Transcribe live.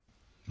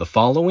The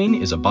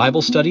following is a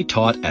Bible study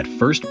taught at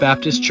First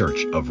Baptist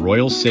Church of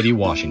Royal City,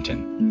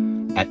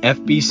 Washington. At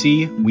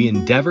FBC, we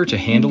endeavor to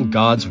handle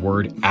God's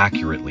Word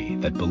accurately,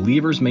 that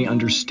believers may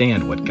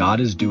understand what God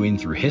is doing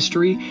through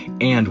history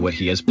and what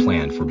He has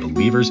planned for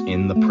believers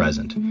in the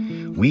present.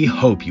 We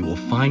hope you will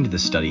find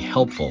this study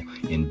helpful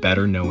in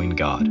better knowing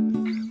God.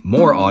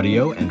 More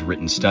audio and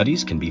written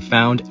studies can be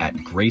found at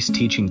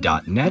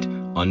graceteaching.net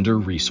under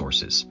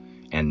Resources.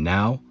 And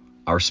now,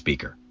 our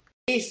speaker.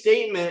 Any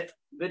statement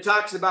that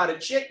talks about a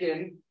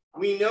chicken,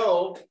 we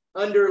know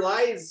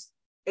underlies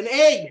an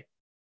egg.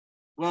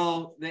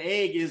 Well, the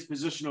egg is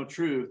positional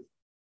truth,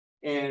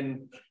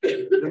 and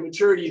the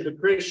maturity of the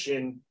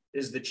Christian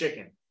is the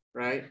chicken,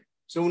 right?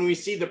 So when we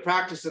see the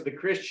practice of the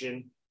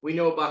Christian, we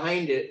know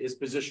behind it is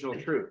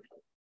positional truth.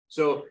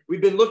 So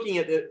we've been looking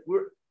at it.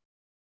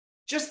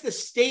 Just the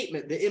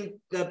statement,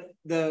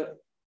 the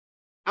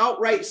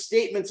outright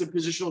statements of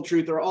positional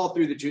truth are all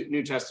through the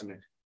New Testament.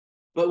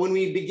 But when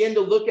we begin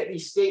to look at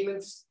these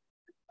statements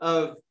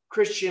of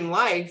Christian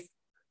life,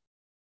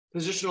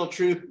 positional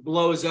truth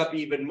blows up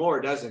even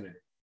more, doesn't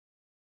it?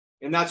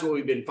 And that's what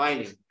we've been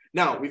finding.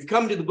 Now, we've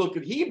come to the book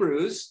of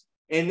Hebrews,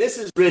 and this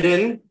is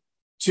written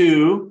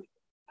to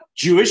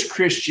Jewish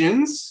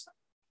Christians.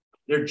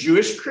 They're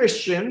Jewish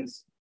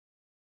Christians.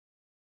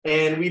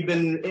 And we've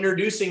been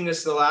introducing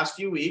this the last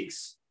few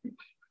weeks.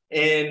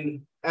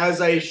 And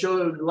as I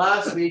showed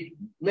last week,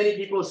 many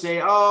people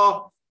say,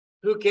 oh,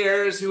 who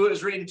cares who it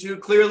was written to?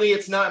 Clearly,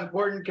 it's not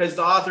important because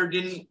the author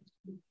didn't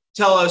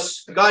tell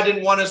us, God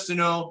didn't want us to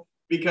know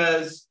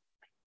because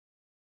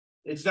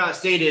it's not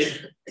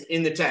stated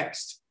in the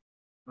text.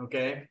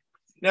 Okay.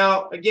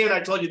 Now, again,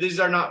 I told you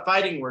these are not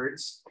fighting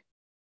words.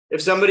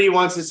 If somebody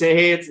wants to say,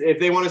 hey, if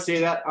they want to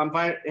say that, I'm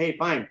fine. Hey,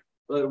 fine.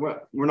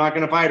 We're not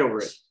going to fight over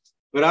it.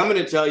 But I'm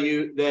going to tell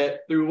you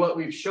that through what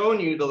we've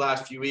shown you the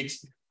last few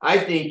weeks, I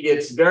think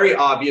it's very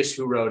obvious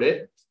who wrote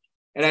it.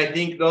 And I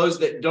think those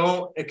that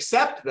don't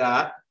accept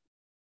that,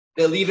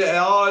 they leave it,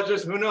 oh,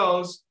 just who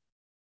knows,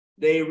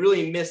 they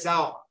really miss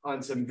out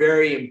on some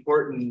very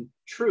important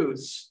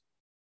truths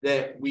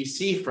that we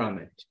see from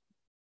it.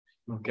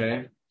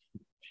 Okay.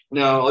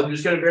 Now, I'm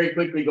just going to very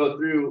quickly go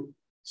through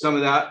some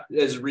of that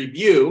as a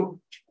review.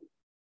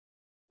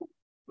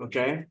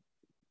 Okay.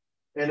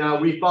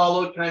 And we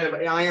followed kind of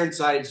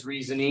Ironside's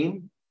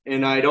reasoning,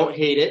 and I don't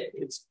hate it.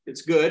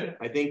 It's good.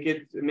 I think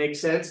it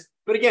makes sense.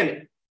 But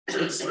again,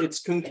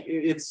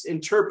 it's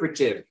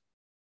interpretive.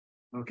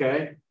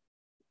 Okay.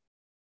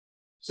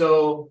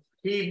 So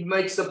he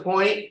makes the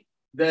point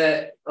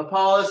that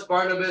Apollos,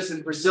 Barnabas,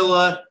 and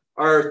Priscilla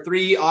are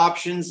three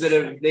options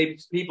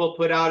that people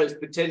put out as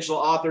potential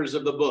authors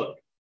of the book.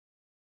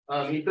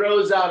 He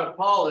throws out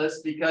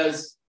Apollos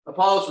because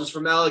Apollos was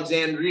from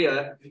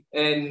Alexandria,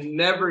 and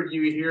never do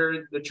you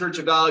hear the Church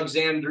of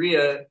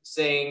Alexandria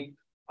saying,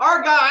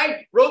 our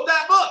guy wrote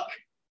that book,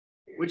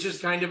 which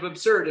is kind of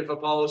absurd if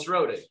Apollos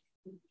wrote it.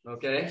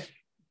 Okay.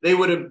 They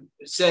would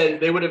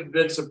have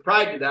been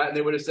surprised at that, and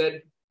they would have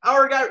said,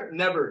 our guy.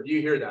 Never do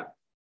you hear that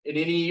in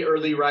any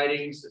early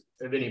writings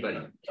of anybody.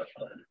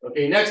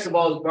 Okay. Next of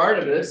all is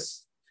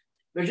Barnabas.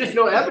 There's just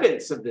no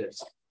evidence of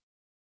this.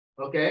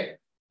 Okay.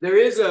 There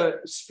is a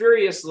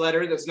spurious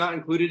letter that's not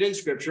included in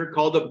Scripture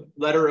called the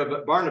letter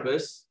of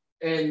Barnabas,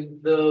 and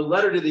the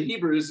letter to the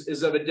Hebrews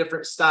is of a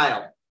different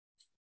style.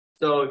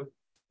 So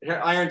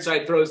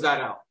Ironside throws that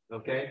out.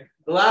 Okay.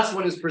 The last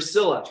one is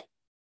Priscilla,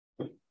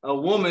 a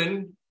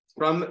woman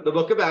from the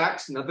book of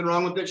Acts. Nothing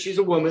wrong with it. She's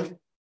a woman.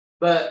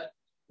 But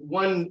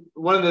one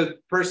of the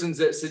persons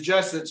that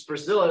suggests it's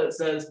Priscilla, it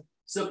says,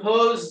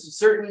 suppose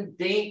certain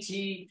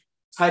dainty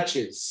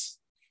touches.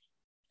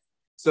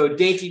 So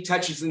dainty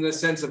touches in the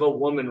sense of a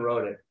woman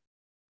wrote it.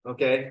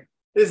 Okay.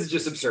 This is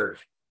just absurd.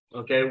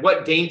 Okay.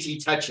 What dainty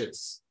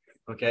touches?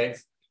 Okay.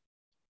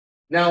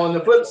 Now, on the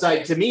flip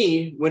side, to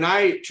me, when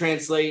I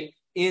translate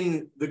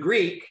in the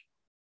Greek,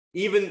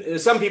 even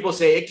some people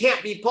say it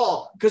can't be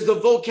Paul because the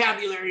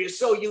vocabulary is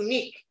so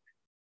unique.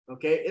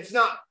 Okay. It's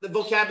not the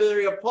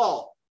vocabulary of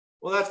Paul.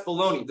 Well, that's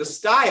baloney. The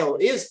style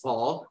is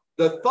Paul.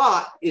 The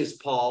thought is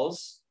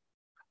Paul's.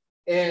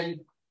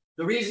 And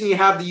the reason you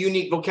have the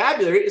unique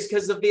vocabulary is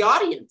because of the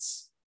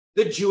audience,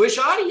 the Jewish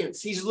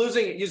audience. He's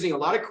using a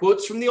lot of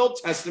quotes from the Old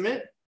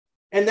Testament.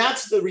 And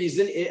that's the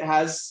reason it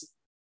has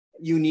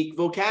unique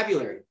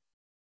vocabulary.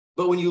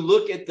 But when you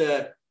look at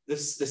the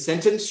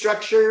sentence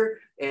structure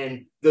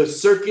and the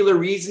circular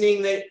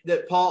reasoning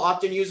that Paul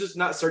often uses,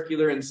 not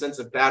circular in the sense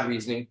of bad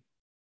reasoning,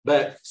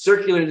 but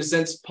circular in the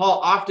sense Paul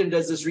often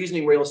does this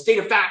reasoning where he'll state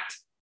a fact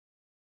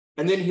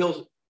and then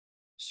he'll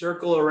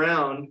circle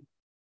around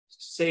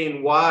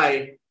saying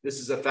why this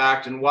is a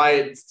fact and why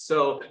it's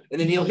so,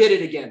 and then he'll hit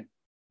it again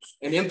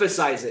and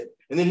emphasize it.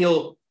 And then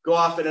he'll go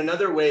off in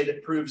another way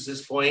that proves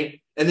his point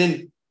and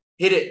then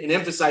hit it and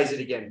emphasize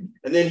it again.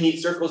 And then he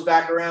circles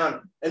back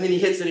around and then he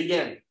hits it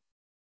again.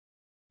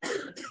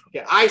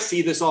 Okay, I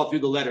see this all through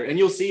the letter, and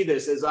you'll see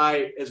this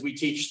as we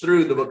teach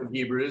through the book of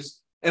Hebrews,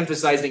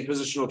 emphasizing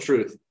positional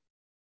truth.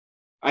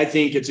 I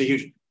think it's a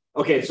huge.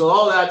 Okay, so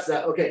all that's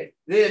that. Okay,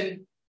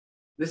 then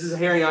this is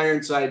Harry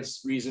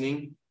Ironside's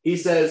reasoning. He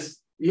says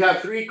you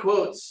have three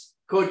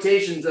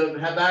quotations of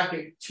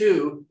Habakkuk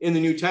 2 in the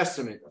New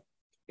Testament.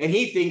 And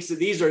he thinks that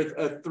these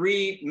are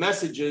three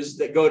messages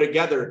that go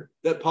together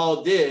that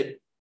Paul did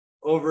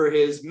over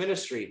his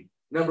ministry.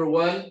 Number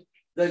one,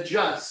 the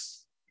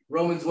just.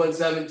 Romans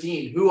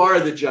 1:17. Who are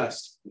the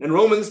just? And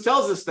Romans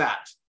tells us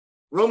that.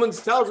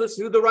 Romans tells us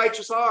who the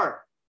righteous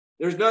are.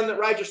 There's none that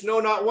righteous, no,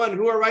 not one.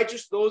 Who are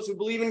righteous? Those who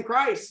believe in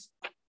Christ.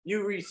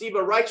 You receive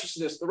a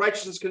righteousness, the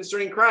righteousness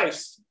concerning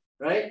Christ,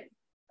 right?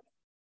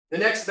 The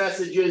next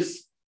message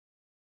is,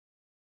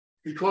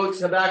 he quotes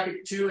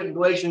Habakkuk 2 and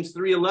Galatians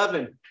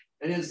 3:11.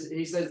 And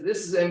he says,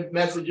 this is a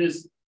message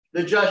is,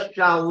 the just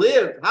shall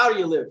live. How do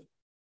you live?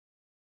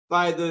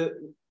 By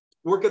the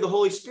work of the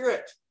Holy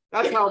Spirit.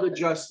 That's how the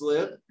just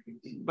live.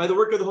 By the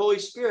work of the Holy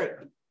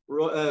Spirit.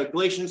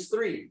 Galatians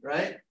 3,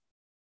 right?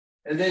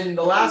 And then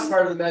the last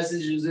part of the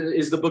message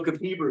is the book of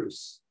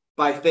Hebrews,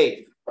 by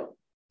faith.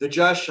 The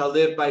just shall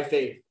live by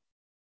faith.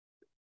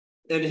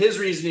 And his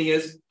reasoning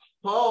is,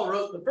 Paul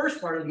wrote the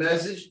first part of the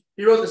message.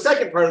 He wrote the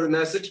second part of the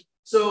message.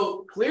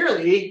 So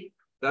clearly,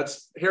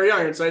 that's Harry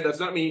Ironside. That's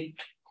not me.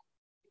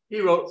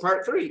 He wrote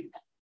part 3.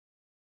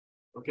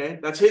 Okay,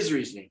 that's his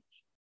reasoning.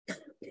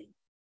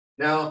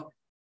 Now,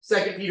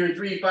 2 Peter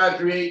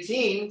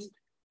 3:5-18,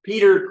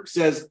 Peter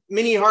says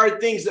many hard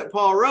things that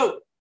Paul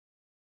wrote,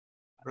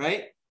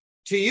 right?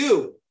 To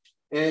you.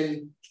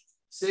 And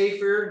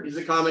Safer, he's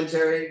a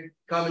commentator,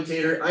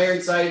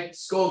 Ironside,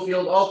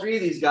 Schofield, all three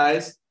of these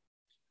guys.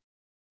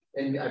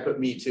 And I put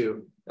me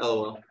too.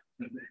 LOL.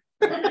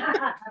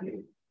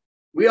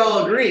 We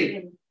all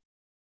agree.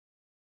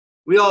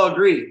 We all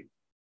agree.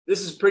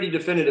 This is pretty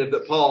definitive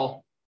that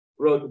Paul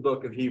wrote the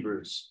book of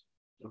Hebrews.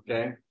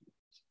 Okay.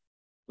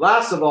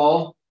 Last of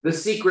all, the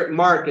secret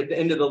mark at the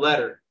end of the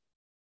letter.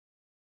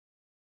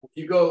 If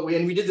you go,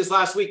 and we did this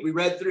last week, we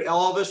read through,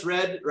 all of us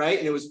read, right?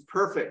 And it was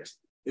perfect.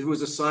 It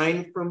was a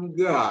sign from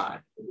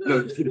God.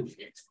 No,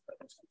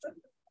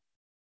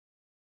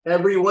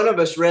 every one of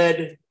us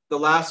read the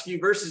last few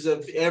verses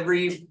of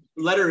every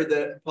letter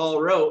that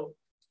Paul wrote.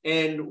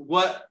 And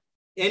what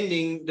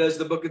ending does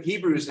the book of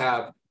Hebrews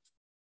have?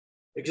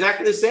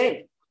 Exactly the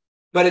same.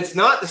 But it's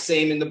not the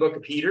same in the book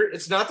of Peter.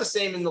 It's not the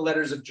same in the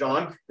letters of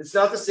John. It's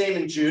not the same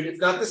in Jude. It's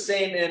not the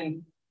same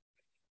in,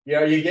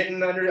 are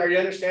you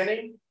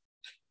understanding?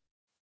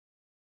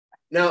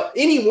 Now,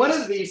 any one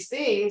of these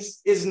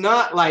things is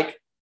not like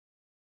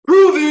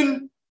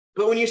proven,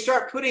 but when you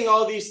start putting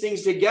all these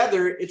things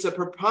together, it's a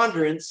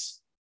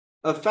preponderance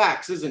of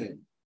facts, isn't it?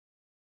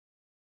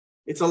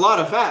 It's a lot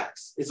of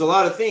facts. It's a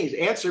lot of things.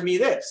 Answer me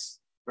this,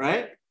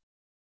 right?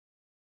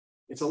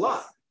 It's a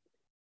lot.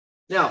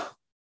 Now,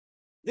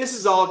 this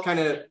is all kind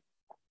of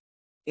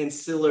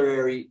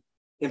ancillary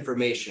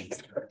information,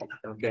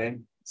 okay?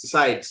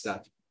 Side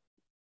stuff.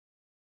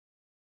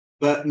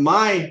 But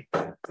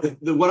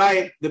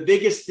the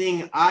biggest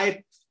thing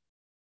I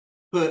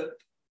put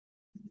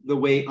the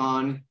weight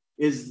on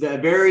is the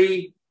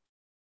very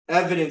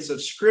evidence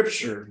of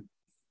Scripture,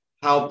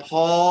 how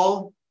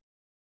Paul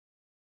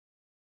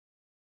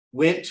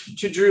went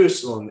to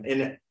Jerusalem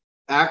in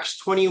Acts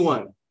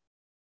 21,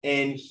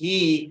 and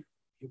he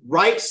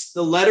writes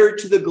the letter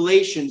to the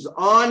Galatians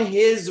on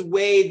his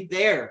way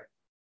there.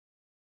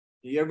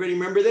 Do everybody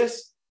remember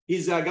this?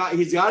 He's got it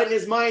in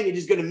his mind that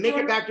he's going to make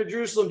it back to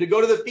Jerusalem to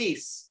go to the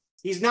feast.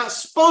 He's not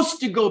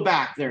supposed to go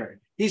back there.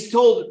 He's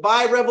told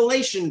by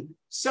revelation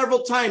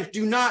several times,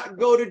 do not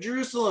go to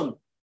Jerusalem.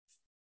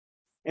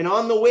 And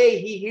on the way,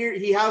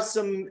 he has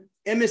some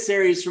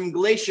emissaries from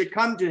Galatia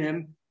come to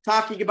him,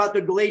 talking about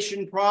the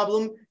Galatian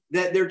problem,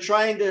 that they're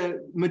trying to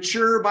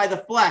mature by the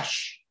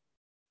flesh,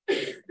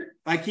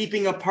 by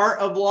keeping a part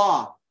of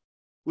law,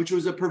 which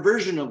was a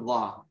perversion of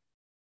law.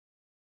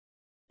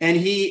 And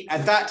he,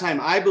 at that time,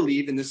 I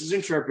believe, and this is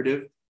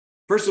interpretive,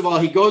 first of all,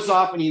 he goes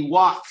off and he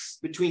walks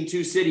between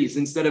two cities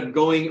instead of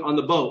going on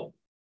the boat.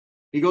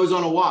 He goes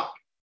on a walk.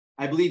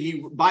 I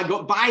believe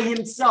by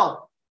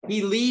himself,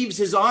 he leaves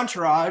his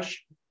entourage,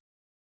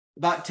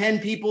 about 10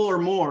 people or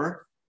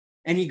more,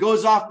 and he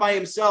goes off by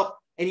himself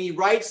and he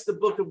writes the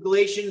book of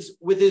Galatians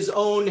with his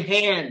own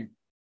hand.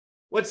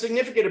 What's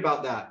significant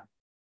about that?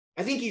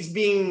 I think he's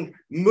being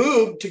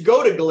moved to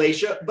go to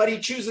Galatia, but he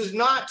chooses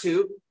not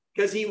to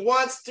because he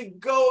wants to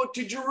go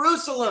to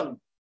Jerusalem.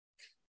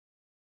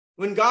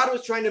 When God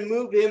was trying to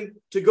move him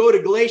to go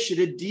to Galatia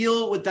to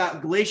deal with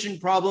that Galatian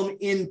problem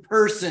in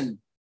person.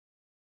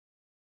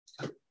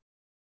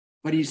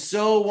 But he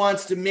so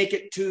wants to make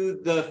it to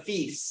the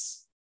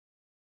feast.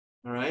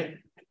 All right.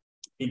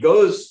 He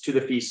goes to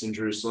the feast in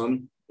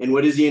Jerusalem. And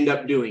what does he end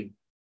up doing?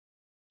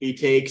 He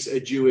takes a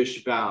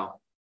Jewish vow.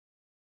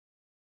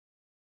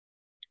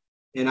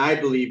 And I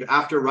believe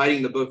after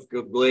writing the book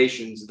of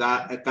Galatians,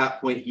 that at that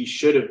point, he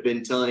should have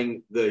been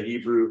telling the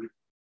Hebrew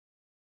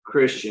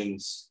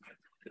Christians,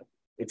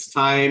 it's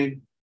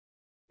time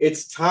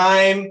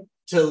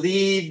to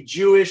leave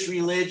Jewish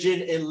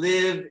religion and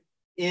live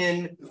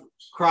in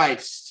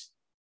Christ.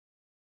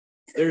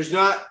 There's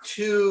not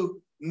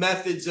two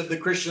methods of the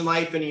Christian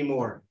life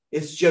anymore.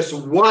 It's just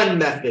one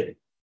method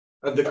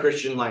of the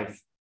Christian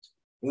life.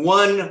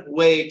 One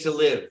way to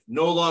live,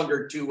 no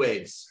longer two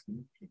ways.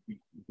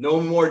 No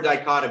more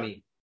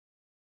dichotomy.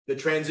 The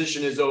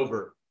transition is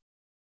over.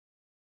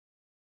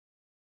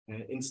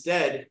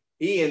 Instead,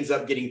 he ends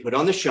up getting put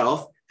on the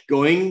shelf,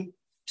 going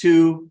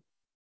to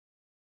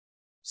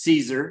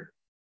Caesar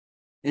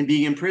and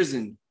being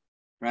imprisoned,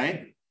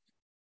 right?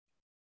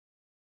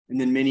 And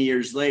then many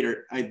years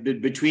later,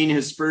 between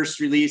his first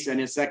release and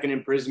his second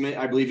imprisonment,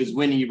 I believe is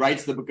when he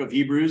writes the book of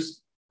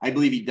Hebrews. I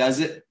believe he does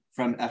it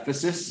from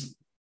Ephesus.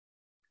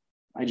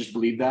 I just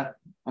believe that.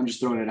 I'm just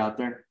throwing it out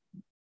there.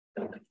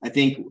 I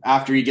think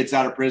after he gets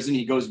out of prison,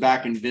 he goes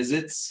back and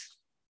visits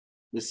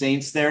the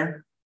saints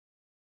there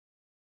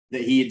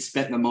that he had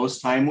spent the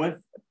most time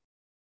with,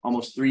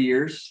 almost 3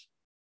 years.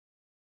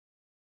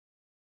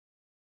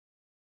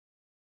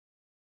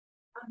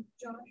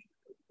 Josh,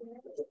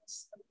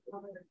 where's the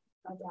part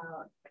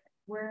about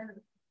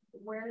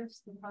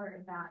where's the part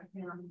about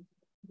him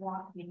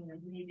walking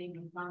and leaving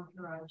his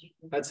entourage?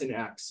 That's in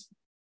Acts.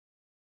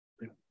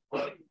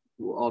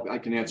 Well, I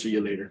can answer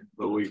you later,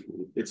 but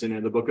it's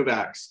in the book of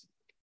Acts.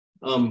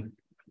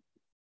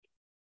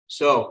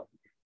 So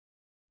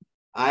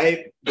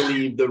I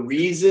believe the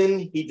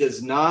reason he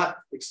does not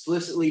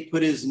explicitly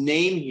put his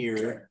name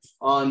here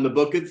on the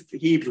book of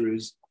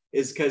Hebrews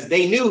is because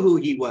they knew who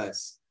he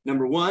was.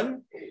 Number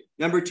one.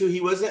 Number two, he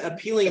wasn't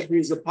appealing for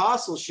his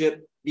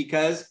apostleship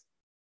because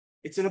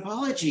it's an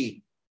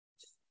apology.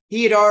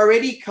 He had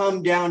already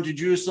come down to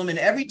Jerusalem, and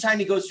every time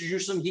he goes to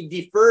Jerusalem, he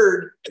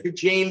deferred to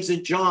James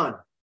and John.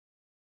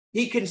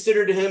 He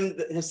considered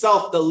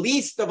himself the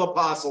least of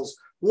apostles,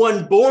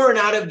 one born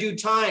out of due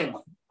time.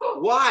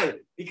 Why?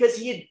 Because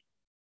he had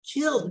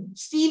killed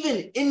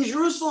Stephen in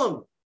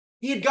Jerusalem.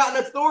 He had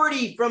gotten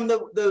authority from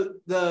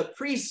the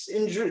priests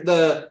in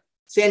the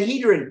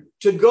Sanhedrin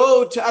to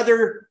go to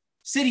other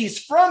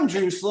cities from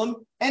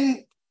Jerusalem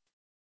and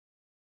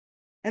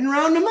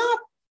round them up.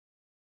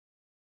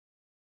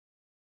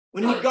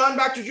 When he'd gone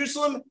back to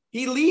Jerusalem,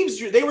 he leaves.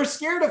 They were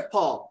scared of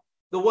Paul,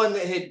 the one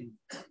that had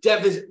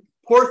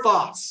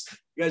Porthos.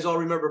 You guys all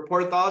remember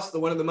Porthos, the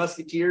one of the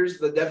musketeers,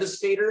 the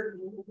devastator,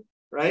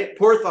 right?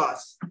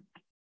 Porthos.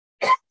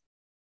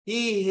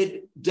 He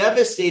had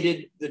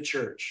devastated the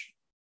church.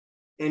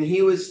 And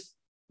he was,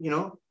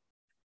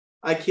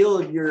 I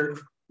killed your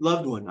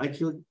loved one.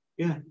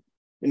 And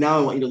now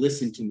I want you to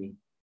listen to me.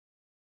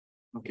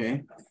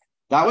 Okay.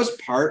 That was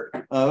part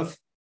of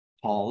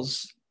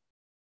Paul's,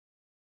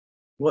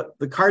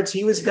 the cards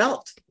he was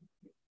dealt.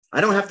 I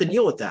don't have to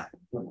deal with that.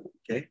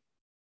 Okay.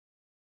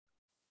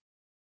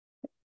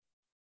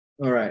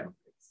 All right.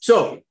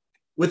 So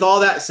with all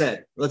that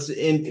said, let's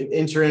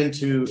enter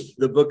into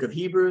the book of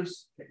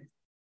Hebrews.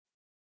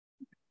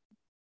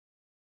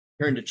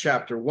 Turn to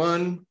chapter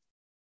 1.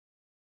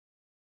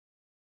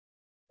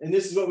 And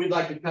this is what we'd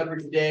like to cover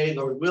today,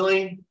 Lord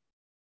willing.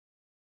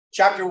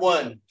 Chapter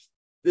 1.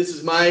 This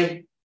is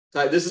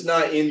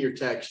not in your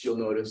text, you'll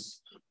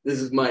notice.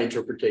 This is my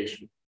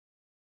interpretation.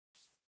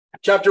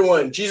 Chapter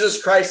 1.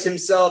 Jesus Christ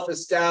himself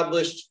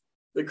established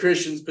the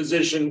Christian's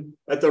position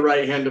at the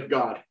right hand of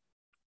God.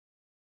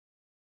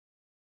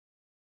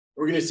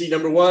 We're going to see,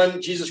 number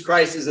 1, Jesus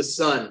Christ is a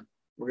son.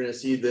 We're going to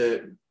see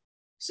the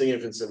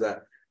significance of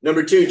that.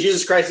 Number 2,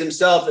 Jesus Christ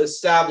himself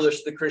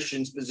established the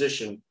Christian's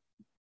position.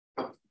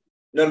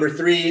 Number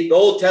 3, the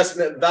Old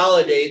Testament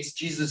validates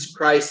Jesus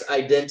Christ's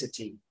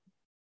identity.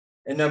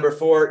 And number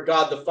 4,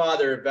 God the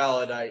Father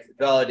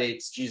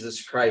validates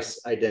Jesus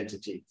Christ's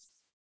identity.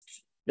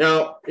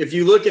 Now, if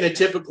you look in a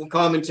typical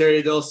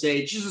commentary, they'll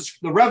say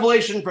the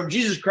revelation from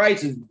Jesus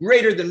Christ is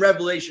greater than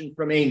revelation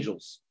from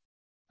angels.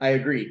 I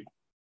agree.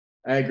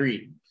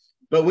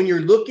 But when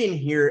you're looking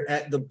here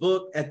at the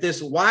book, at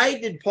this, why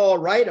did Paul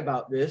write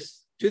about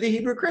this to the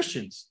Hebrew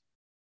Christians?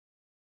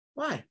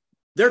 Why?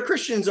 They're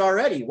Christians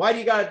already. Why do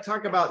you got to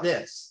talk about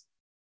this?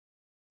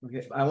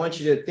 Okay, I want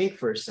you to think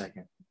for a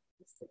second.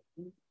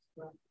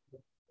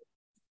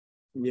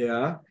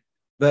 Yeah,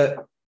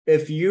 but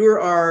if you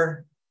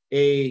are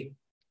a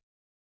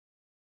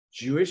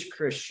Jewish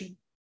Christian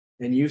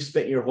and you've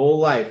spent your whole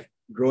life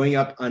growing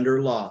up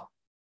under law,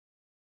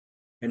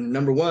 and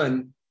number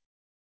 1,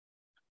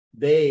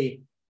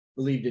 they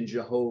believed in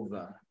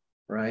Jehovah,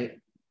 right?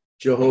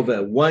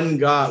 Jehovah, one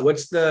God.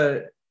 What's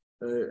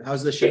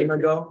how's the Shema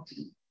go?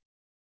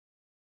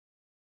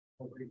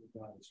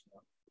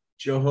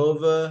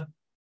 Jehovah,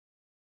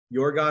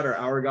 your God or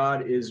our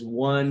God is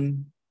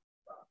one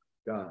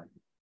God.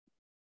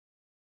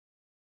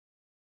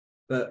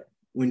 But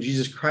when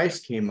Jesus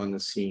Christ came on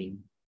the scene,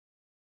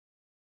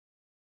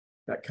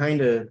 that kind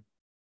of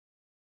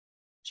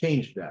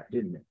changed that,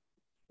 didn't it?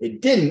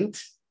 It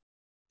didn't,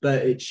 but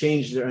it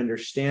changed their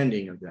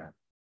understanding of that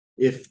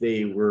if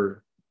they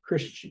were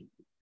Christian,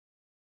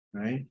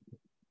 right?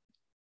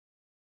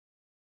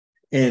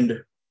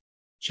 And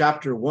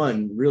chapter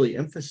 1 really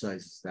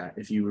emphasizes that.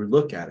 If you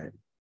look at it,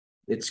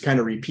 it's kind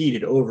of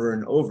repeated over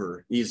and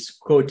over. These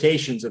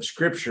quotations of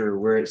scripture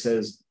where it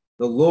says,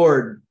 the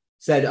Lord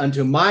said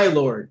unto my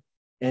Lord,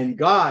 and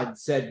God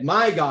said,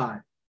 my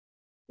God.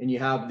 And you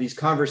have these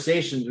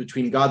conversations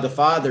between God the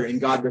Father and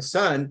God the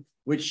Son,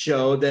 which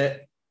show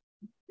that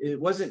it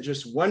wasn't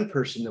just one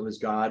person that was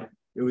God.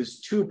 It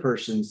was two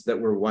persons that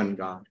were one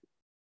God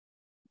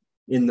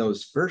in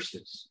those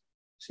verses.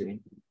 See?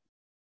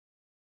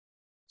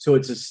 So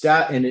it's a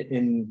stat,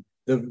 and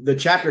the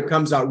chapter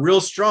comes out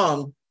real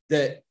strong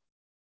that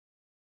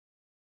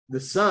the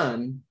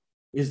Son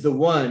is the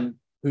one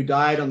who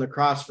died on the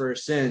cross for our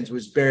sins,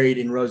 was buried,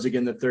 and rose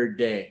again the third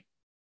day.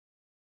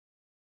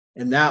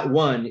 And that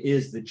one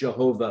is the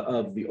Jehovah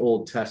of the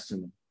Old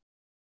Testament.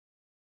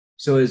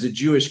 So as a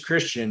Jewish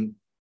Christian,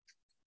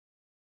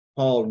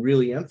 Paul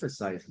really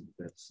emphasizes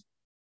this,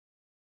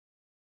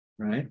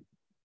 right?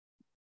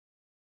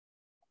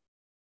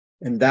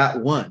 And that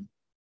one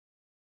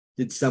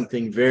did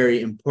something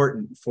very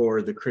important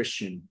for the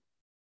Christian,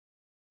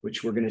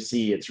 which we're going to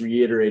see. It's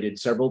reiterated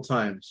several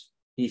times.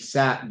 He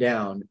sat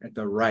down at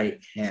the right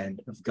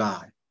hand of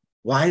God.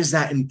 Why is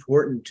that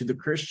important to the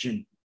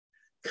Christian?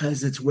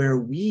 Because it's where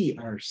we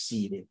are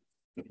seated.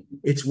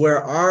 It's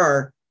where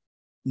our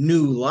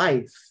new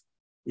life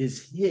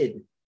is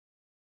hid.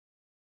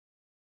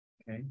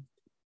 Okay.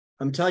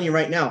 I'm telling you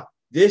right now,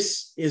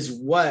 this is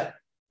what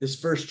this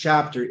first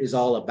chapter is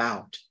all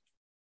about.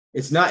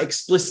 It's not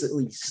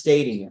explicitly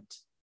stating it,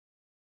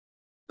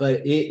 but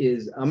it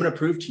is. I'm going to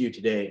prove to you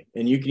today,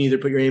 and you can either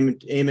put your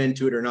amen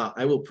to it or not.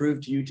 I will prove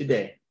to you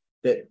today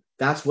that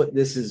that's what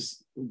this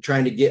is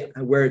trying to get,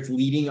 where it's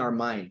leading our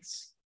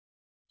minds.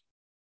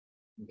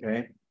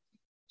 Okay.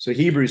 So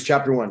Hebrews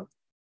chapter 1.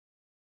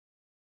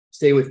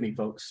 Stay with me,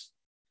 folks.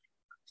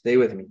 Stay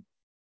with me.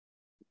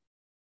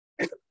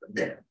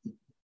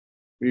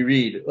 We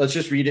read. Let's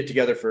just read it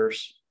together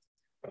first.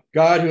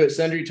 God, who at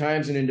sundry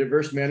times and in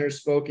diverse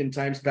manners spoke in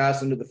times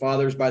past unto the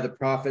fathers by the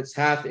prophets,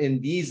 hath in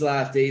these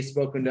last days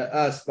spoken to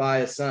us by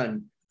a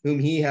Son, whom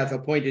he hath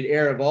appointed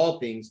heir of all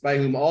things, by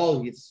whom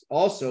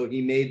also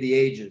he made the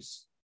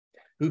ages,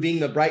 who being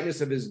the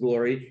brightness of his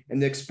glory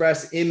and the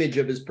express image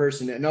of his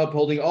person, and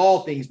upholding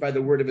all things by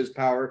the word of his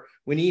power,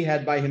 when he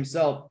had by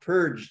himself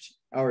purged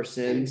our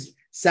sins,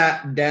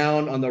 sat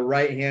down on the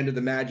right hand of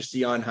the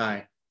majesty on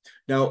high.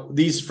 Now,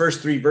 these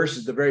first three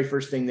verses, the very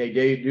first thing they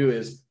do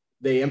is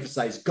they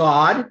emphasize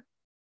God,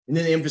 and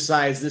then they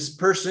emphasize this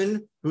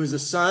person who is a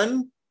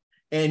Son,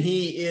 and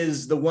he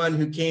is the one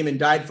who came and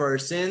died for our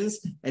sins,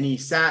 and he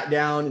sat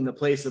down in the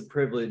place of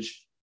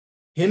privilege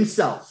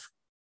himself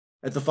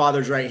at the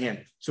Father's right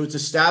hand. So it's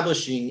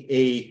establishing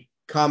a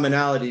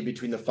commonality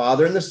between the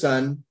Father and the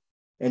Son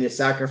and his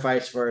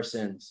sacrifice for our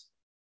sins.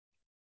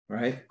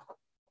 Right?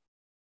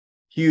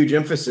 Huge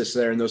emphasis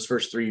there in those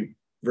first three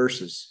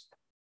verses.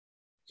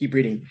 Keep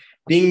reading.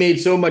 Being made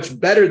so much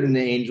better than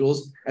the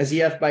angels, as he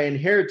hath by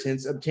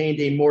inheritance obtained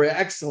a more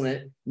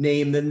excellent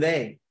name than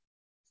they.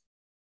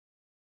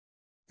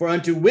 For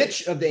unto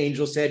which of the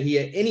angels said he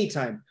at any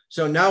time?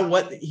 So now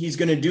what he's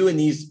going to do in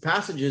these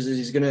passages is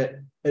he's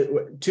going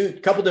to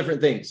couple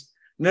different things.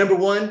 Number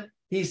one,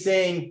 he's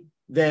saying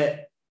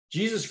that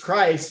Jesus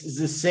Christ is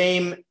the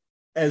same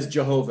as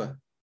Jehovah.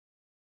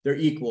 They're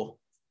equal.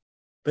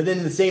 But then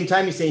at the same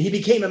time, he's saying he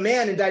became a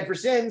man and died for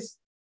sins.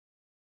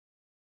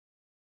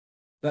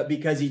 But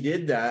because he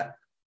did that,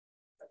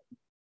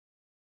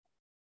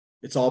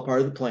 it's all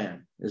part of the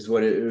plan, is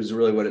what it was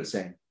really what it's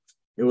saying.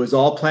 It was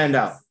all planned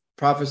out,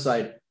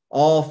 prophesied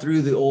all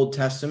through the Old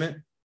Testament.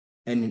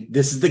 And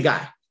this is the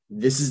guy.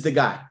 This is the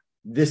guy.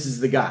 This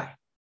is the guy.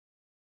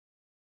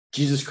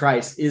 Jesus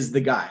Christ is the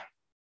guy.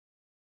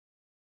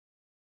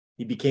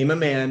 He became a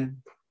man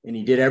and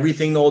he did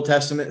everything the Old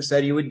Testament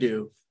said he would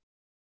do.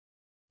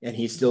 And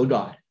he's still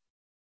God.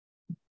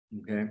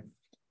 Okay.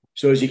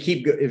 So as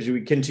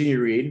we continue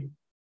to read,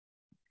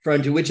 for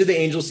unto which of the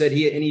angels said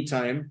he at any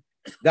time,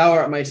 thou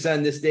art my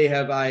son, this day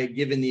have I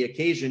given thee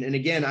occasion. And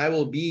again, I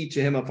will be to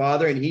him a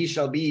father, and he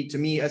shall be to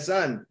me a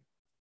son.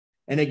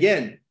 And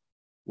again,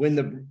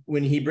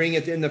 when he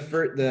bringeth in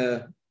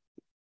the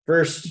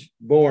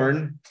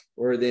firstborn,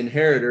 or the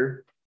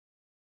inheritor,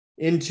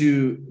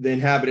 into the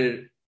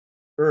inhabited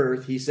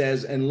earth, he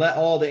says, and let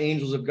all the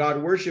angels of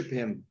God worship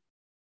him.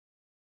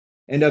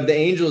 And of the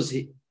angels,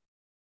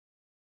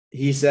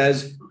 he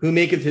says, who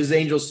maketh his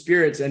angels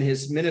spirits and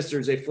his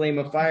ministers a flame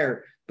of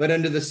fire. But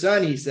unto the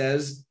Son, he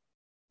says,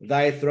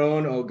 thy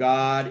throne, O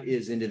God,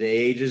 is into the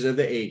ages of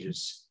the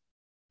ages.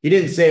 He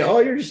didn't say, oh,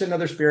 you're just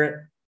another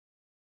spirit.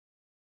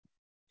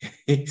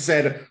 He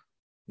said,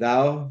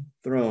 thou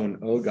throne,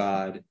 O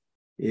God,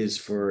 is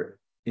for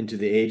into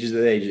the ages of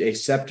the ages. A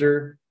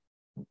scepter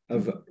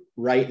of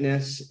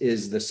rightness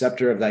is the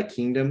scepter of thy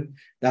kingdom.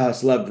 Thou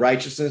hast loved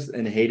righteousness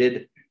and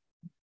hated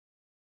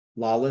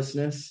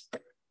lawlessness.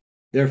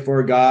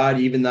 Therefore God,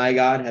 even thy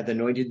God, hath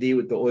anointed thee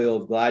with the oil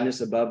of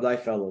gladness above thy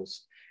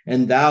fellows.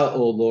 And thou,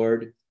 O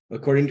Lord,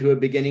 according to a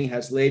beginning,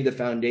 hast laid the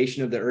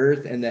foundation of the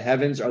earth, and the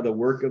heavens are the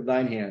work of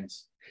thine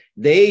hands.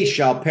 They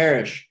shall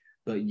perish,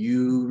 but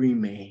you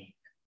remain.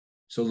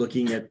 So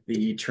looking at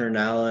the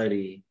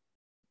eternality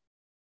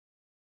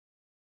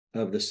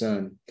of the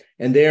Son.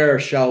 And there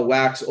shall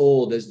wax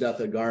old as doth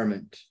a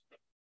garment,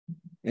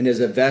 and as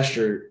a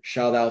vesture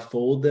shall thou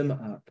fold them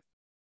up.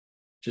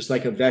 Just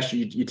like a vesture,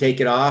 you take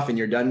it off and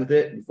you're done with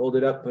it, you fold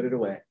it up, put it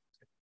away.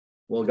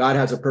 Well, God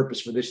has a purpose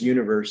for this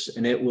universe,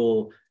 and it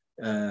will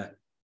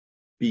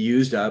be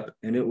used up,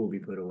 and it will be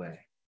put away.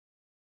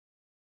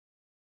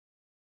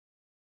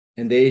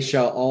 And they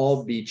shall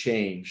all be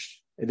changed.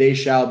 They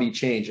shall be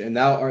changed, and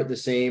thou art the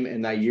same,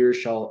 and thy years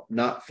shall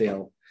not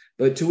fail.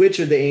 But to which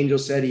of the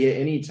angels said he at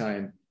any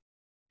time,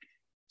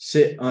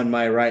 sit on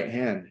my right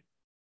hand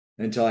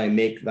until I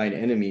make thine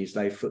enemies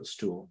thy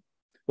footstool?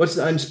 What's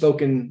the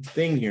unspoken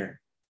thing here?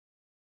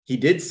 He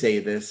did say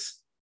this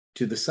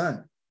to the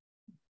Son.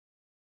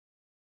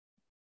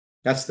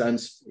 That's the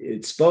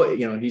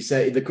he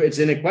said it's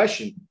in a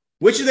question.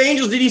 Which of the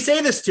angels did he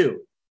say this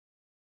to?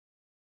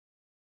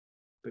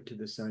 But to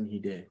the Son he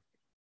did.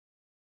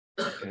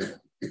 Okay.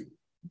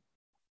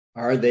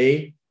 Are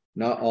they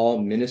not all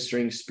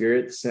ministering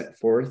spirits sent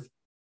forth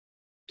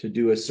to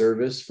do a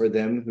service for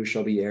them who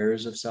shall be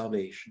heirs of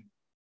salvation?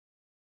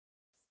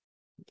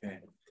 Okay.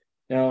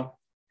 Now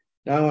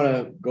I want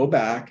to go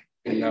back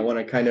and I want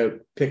to kind of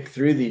pick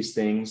through these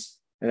things.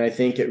 And I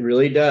think it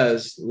really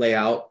does lay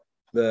out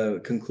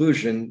the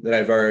conclusion that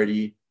I've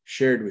already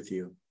shared with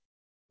you.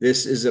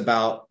 This is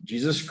about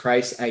Jesus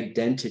Christ's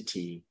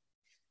identity,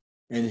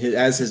 and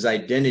his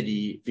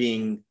identity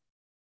being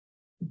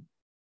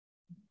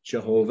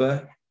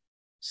Jehovah,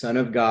 Son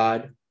of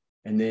God,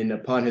 and then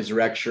upon his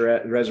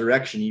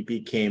resurrection, he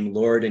became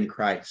Lord in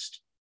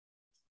Christ,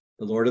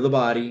 the Lord of the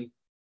body,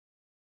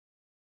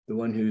 the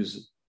one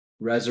who's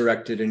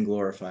resurrected and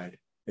glorified,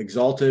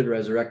 exalted,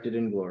 resurrected,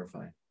 and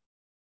glorified,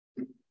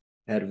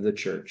 head of the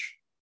church.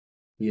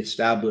 He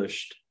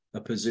established a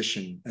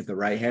position at the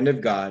right hand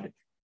of God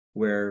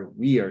where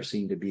we are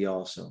seen to be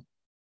also.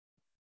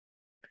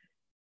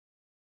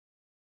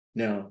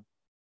 Now,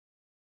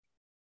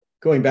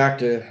 going back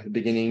to the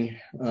beginning,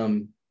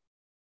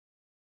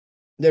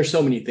 there's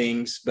so many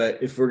things,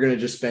 but if we're going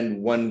to just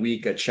spend 1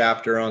 week, a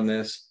chapter on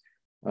this,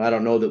 I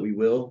don't know that we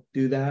will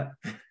do that,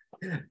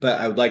 but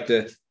I would like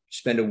to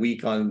spend a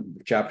week on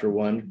chapter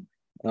 1.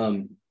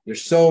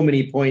 There's so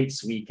many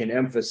points we can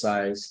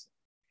emphasize,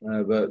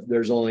 but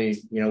there's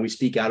only, we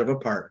speak out of a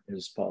part,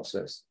 as Paul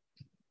says.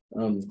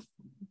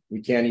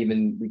 We can't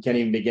even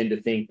begin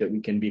to think that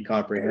we can be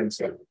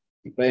comprehensive.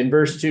 But in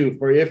verse 2,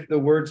 for if the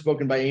word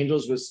spoken by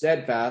angels was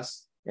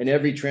steadfast, and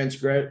every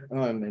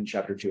in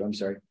chapter 2,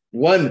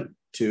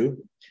 1:2.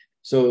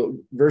 So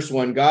verse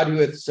 1, God who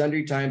hath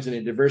sundry times and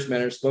in diverse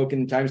manners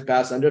spoken in times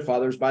past unto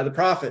fathers by the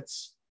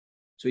prophets.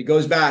 So he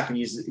goes back and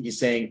he's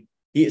saying,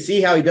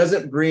 see how he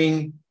doesn't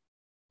bring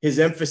his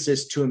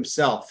emphasis to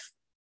himself.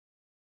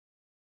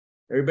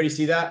 Everybody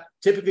see that?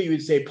 Typically you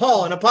would say,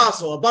 Paul, an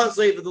apostle, a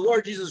bondslave of the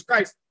Lord Jesus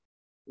Christ,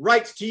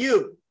 writes to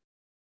you.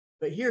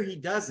 But here he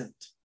doesn't.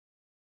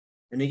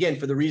 And again,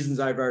 for the reasons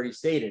I've already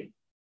stated.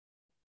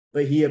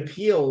 But he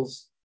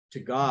appeals to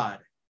God,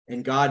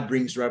 and God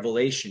brings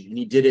revelation, and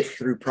he did it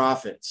through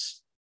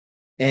prophets.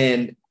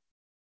 And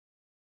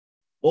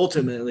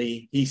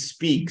ultimately, he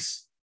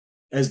speaks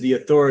as the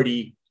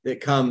authority that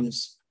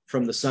comes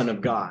from the Son of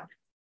God.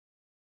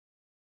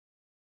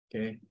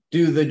 Okay.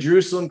 Do the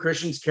Jerusalem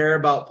Christians care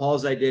about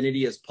Paul's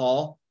identity as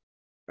Paul?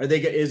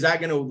 Is that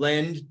going to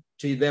lend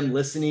to them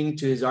listening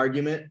to his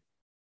argument?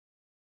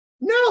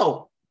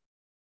 No.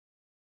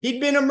 He'd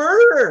been a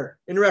murderer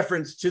in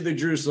reference to the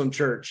Jerusalem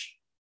church.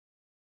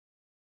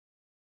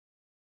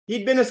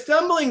 He'd been a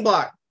stumbling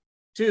block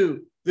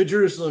to the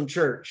Jerusalem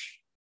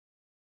church.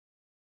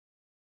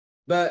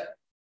 But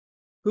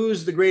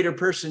who's the greater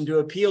person to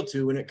appeal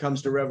to when it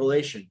comes to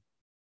revelation?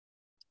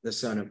 The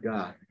Son of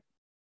God,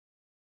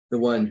 the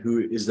one who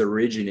is the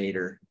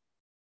originator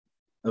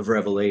of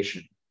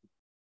revelation,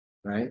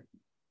 right?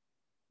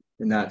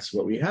 And that's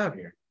what we have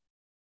here.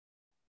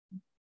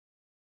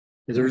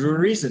 There's a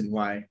reason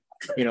why,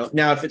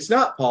 now if it's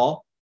not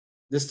Paul,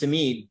 this to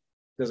me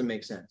doesn't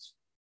make sense.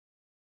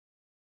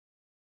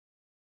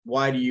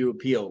 Why do you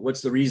appeal?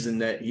 What's the reason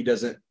that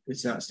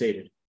it's not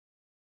stated?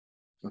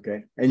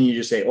 Okay. And you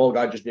just say, oh,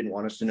 God just didn't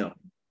want us to know.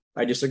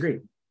 I disagree.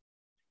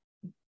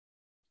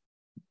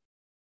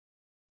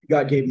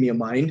 God gave me a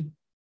mind,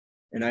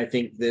 and I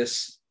think the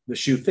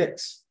shoe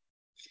fits.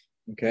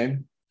 Okay.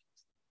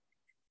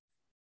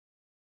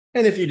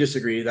 And if you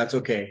disagree, that's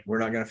okay. We're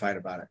not going to fight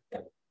about it.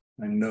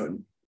 And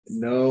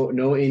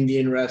no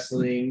Indian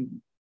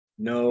wrestling,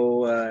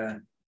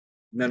 none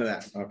of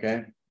that.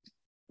 Okay.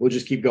 We'll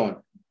just keep going.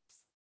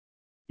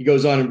 He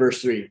goes on in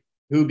verse 3,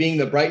 who being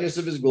the brightness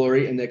of his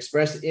glory and the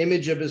express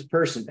image of his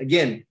person.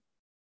 Again,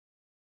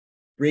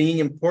 bringing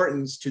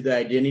importance to the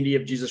identity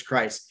of Jesus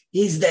Christ.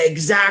 He's the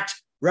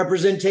exact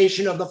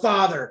representation of the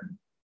Father.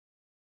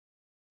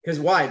 Because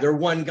why? They're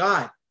one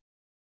God.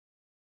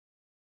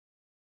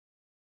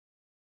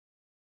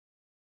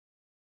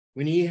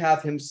 When he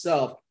hath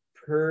himself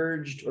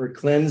purged or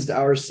cleansed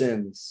our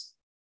sins.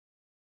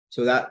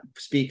 So that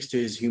speaks to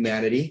his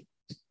humanity.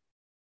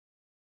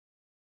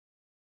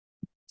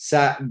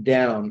 Sat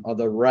down on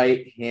the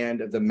right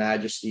hand of the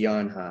majesty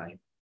on high.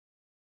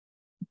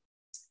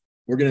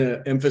 We're going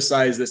to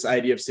emphasize this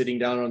idea of sitting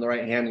down on the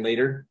right hand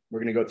later. We're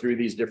going to go through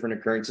these different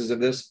occurrences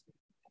of this.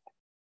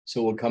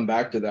 So we'll come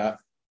back to that.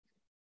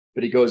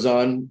 But he goes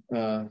on,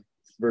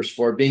 verse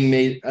 4, being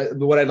made,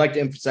 what I'd like to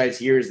emphasize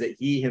here is that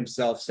he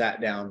himself sat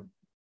down.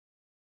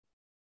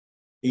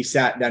 He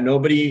sat down.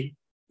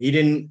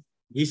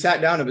 He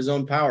sat down of his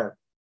own power.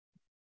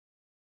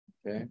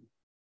 Okay.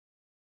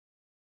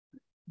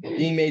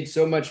 Being made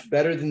so much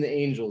better than the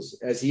angels,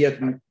 as he hath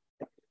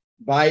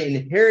by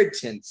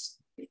inheritance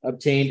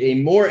obtained a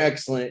more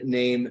excellent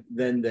name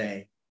than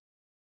they.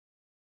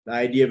 The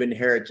idea of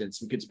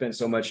inheritance. We could spend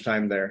so much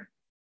time there.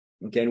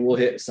 Okay, and we'll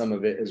hit some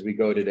of it as we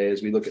go today,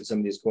 as we look at some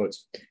of these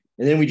quotes.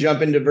 And then we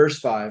jump into verse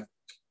 5.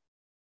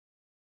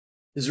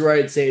 This is where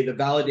I'd say the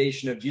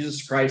validation of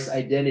Jesus Christ's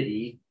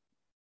identity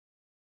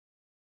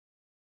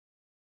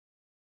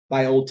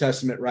by Old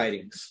Testament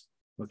writings.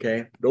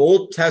 Okay, the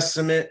Old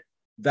Testament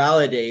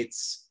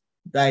validates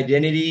the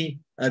identity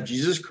of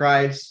Jesus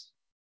Christ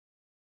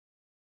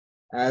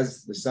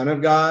as the Son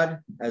of God,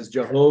 as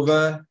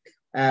Jehovah,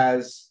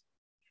 as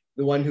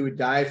the one who would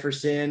die for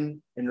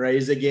sin and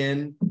rise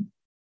again.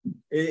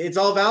 It's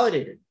all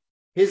validated.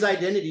 His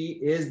identity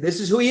is, this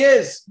is who he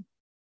is.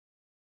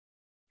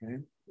 Okay.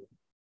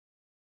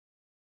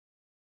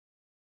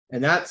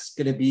 And that's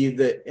going to be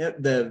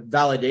the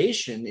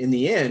validation in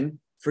the end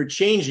for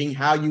changing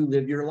how you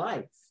live your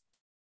life.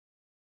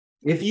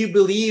 If you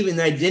believe in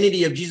the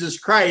identity of Jesus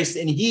Christ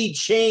and he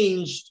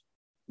changed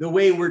the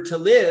way we're to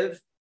live,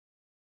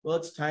 well,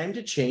 it's time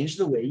to change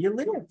the way you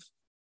live.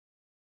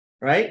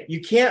 Right?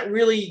 You can't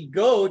really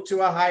go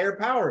to a higher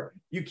power.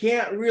 You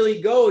can't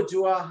really go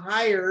to a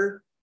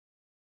higher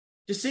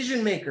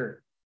decision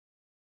maker.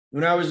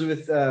 When I was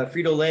with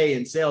Frito-Lay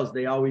in sales,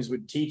 they always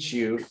would teach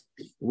you,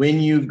 when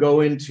you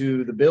go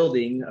into the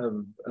building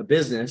of a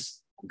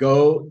business,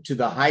 go to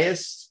the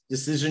highest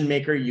decision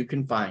maker you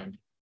can find.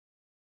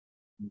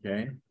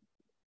 Okay.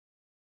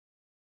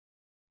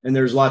 And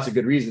there's lots of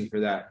good reasons for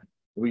that.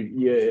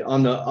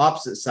 On the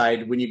opposite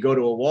side, when you go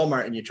to a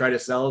Walmart and you try to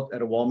sell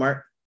at a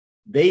Walmart,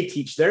 they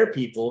teach their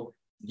people,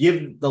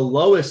 give the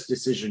lowest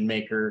decision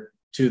maker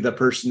to the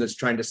person that's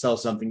trying to sell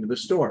something to the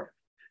store.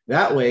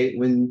 That way,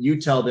 when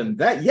you tell them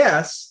that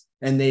yes,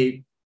 and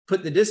they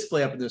put the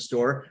display up in the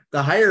store,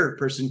 the higher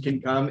person can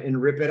come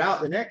and rip it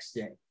out the next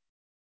day.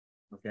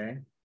 Okay.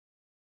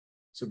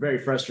 So very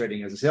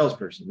frustrating as a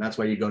salesperson. That's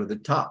why you go to the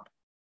top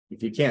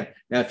if you can.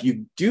 Now, if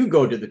you do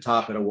go to the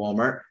top at a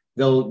Walmart,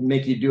 they'll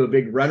make you do a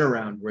big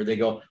runaround where they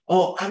go,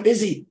 oh, I'm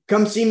busy.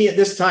 Come see me at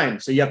this time.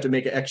 So you have to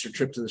make an extra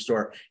trip to the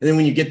store. And then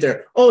when you get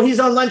there, oh, he's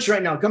on lunch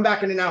right now. Come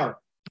back in an hour.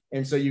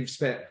 And so you've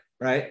spent,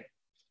 right?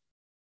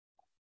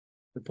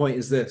 The point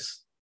is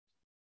this.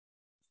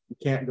 You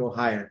can't go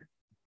higher.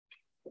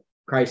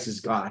 Christ is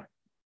God.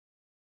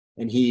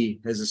 And he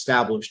has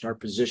established our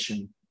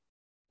position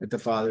at the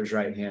Father's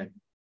right hand.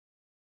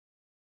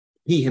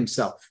 He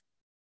himself.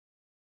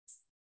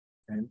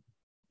 Okay?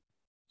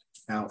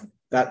 Now,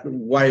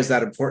 why is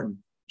that important?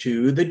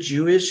 To the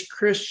Jewish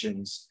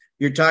Christians,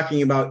 you're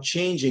talking about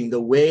changing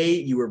the way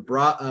you were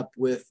brought up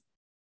with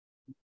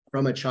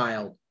from a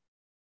child,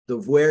 the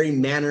very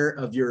manner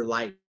of your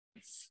life.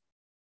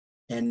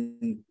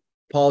 And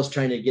Paul's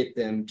trying to get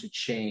them to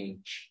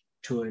change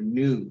to a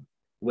new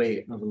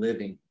way of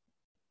living.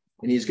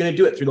 And he's going to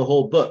do it through the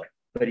whole book,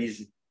 but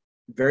he's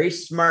very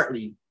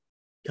smartly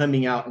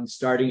coming out and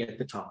starting at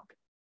the top.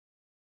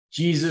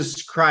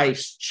 Jesus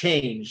Christ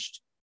changed.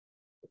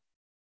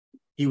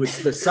 He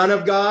was the Son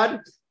of God,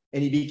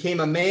 and he became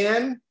a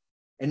man,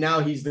 and now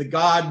he's the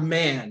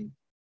God-man.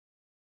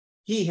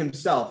 He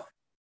himself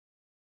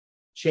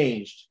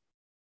changed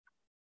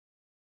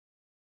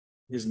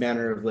his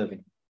manner of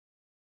living.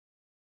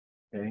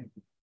 Okay.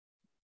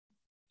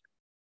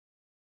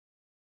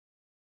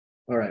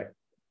 All right.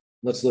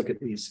 Let's look at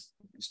these.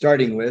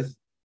 Starting with,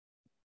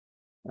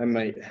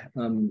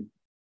 can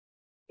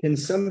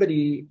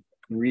somebody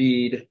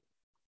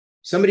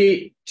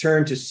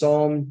turn to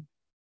Psalm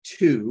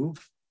 2,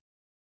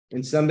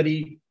 and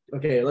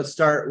let's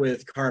start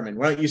with Carmen.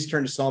 Why don't you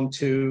turn to Psalm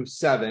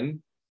 2:7?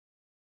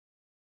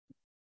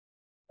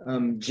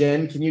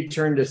 Jen, can you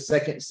turn to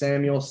 2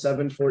 Samuel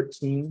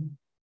 7:14?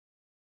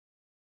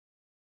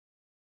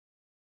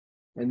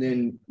 And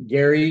then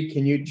Gary,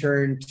 can you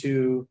turn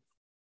to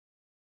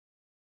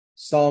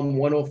Psalm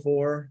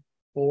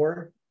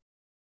 104:4?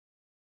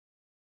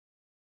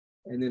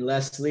 And then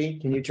Leslie,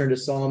 can you turn to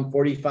Psalm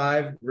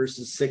 45,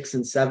 verses 6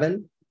 and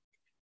 7?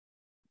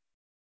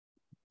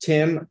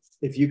 Tim,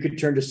 if you could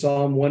turn to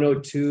Psalm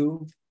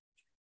 102,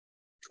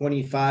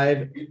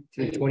 25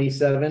 through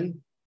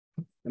 27.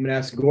 I'm going to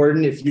ask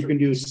Gordon if you can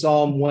do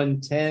Psalm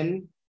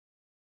 110.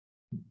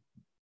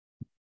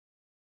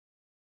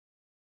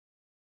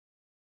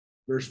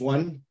 Verse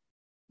 1.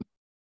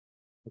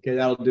 Okay,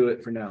 that'll do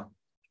it for now.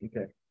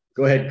 Okay,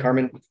 go ahead,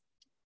 Carmen.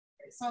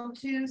 Psalm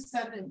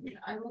 2:7.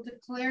 I will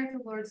declare the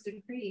Lord's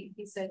decree.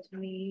 He said to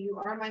me,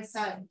 you are my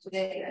son.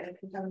 Today I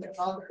have become your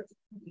father.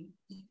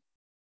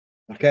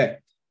 Okay,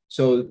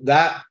 so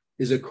that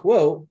is a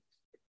quote.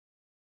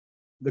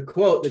 The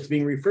quote that's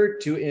being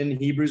referred to in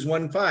Hebrews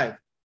 1:5.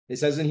 It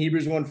says in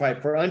Hebrews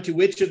 1:5, for unto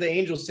which of the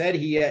angels said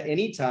he at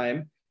any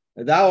time,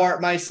 thou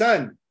art my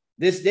son,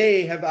 this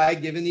day have I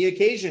given thee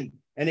occasion,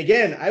 And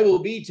again, I will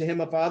be to him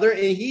a father,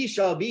 and he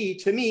shall be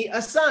to me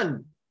a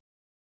son.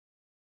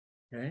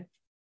 Okay.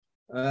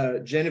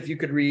 Jen, if you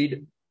could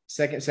read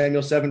 2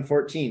 Samuel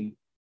 7:14.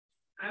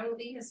 I will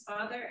be his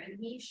father, and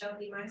he shall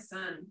be my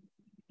son.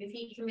 If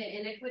he commit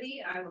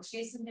iniquity, I will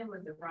chasten him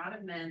with the rod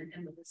of men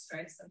and with the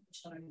stripes of the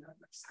children of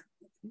mercy.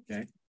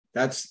 Okay.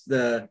 That's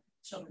the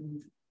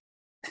Children.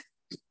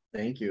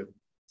 Thank you.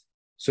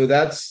 So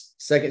that's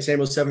 2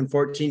 Samuel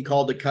 7:14,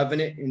 called the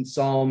covenant in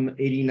Psalm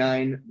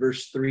 89,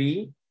 verse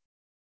 3,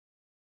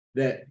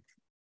 that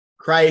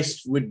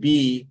Christ would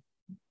be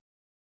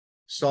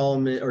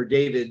Solomon or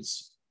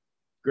David's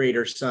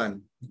greater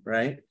son,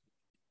 right?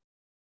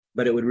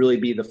 But it would really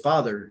be the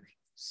father's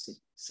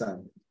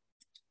son,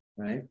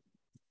 right?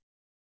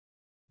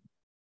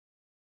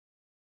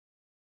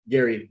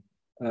 Gary,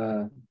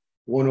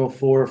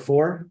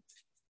 104:4.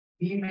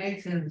 He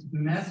makes his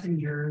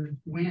messengers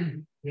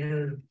wind,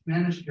 his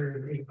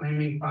ministers a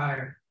flaming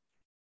fire.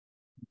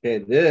 Okay,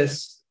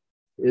 this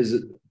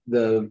is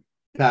the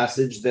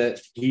passage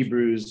that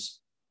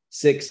Hebrews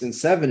 6 and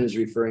 7 is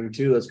referring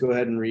to. Let's go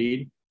ahead and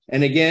read.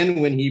 And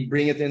again, when he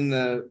bringeth in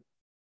the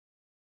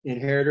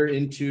inheritor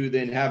into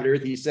the inhabited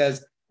earth, he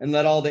says, and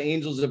let all the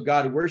angels of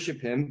God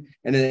worship him.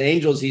 And in the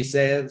angels, he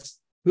says,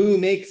 who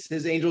makes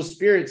his angel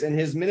spirits and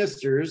his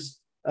ministers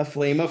a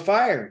flame of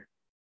fire.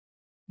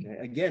 Okay,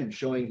 again,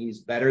 showing he's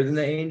better than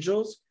the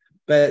angels,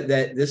 but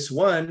that this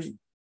one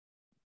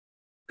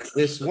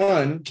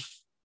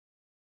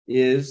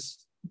is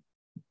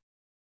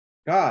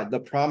God, the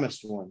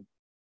promised one.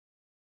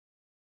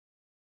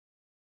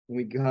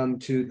 We come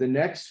to the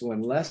next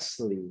one,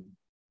 Leslie,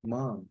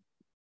 mom.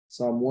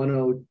 Psalm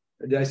 10,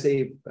 did I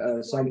say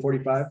Psalm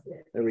 45?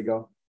 There we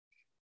go.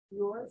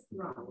 Your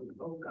throne,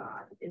 O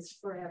God, is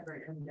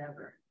forever and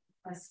ever.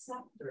 A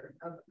scepter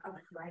of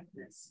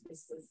uprightness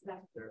is the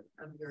scepter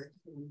of your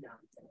kingdom.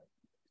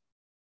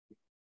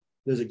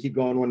 Does it keep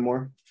going one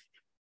more?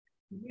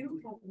 You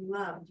have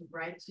loved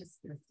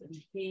righteousness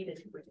and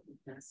hated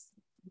wickedness.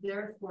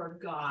 Therefore,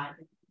 God,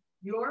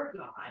 your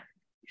God,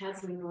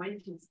 has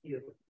anointed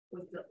you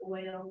with the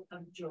oil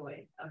of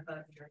joy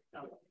above your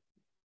fellows.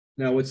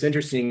 Now, what's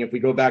interesting, if we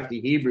go back to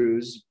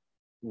Hebrews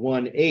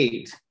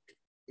 1:8,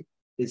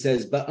 it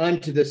says, but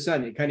unto the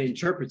Son, it kind of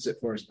interprets it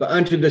for us. But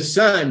unto the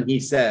Son, he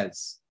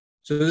says.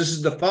 So this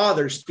is the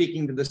Father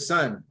speaking to the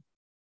Son.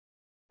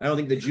 I don't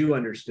think the Jew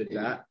understood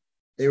that.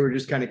 They were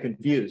just kind of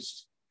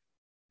confused.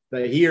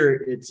 But here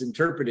it's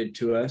interpreted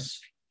to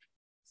us.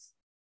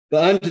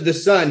 But unto the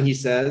Son, he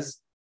says,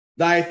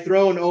 thy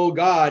throne, O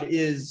God,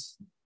 is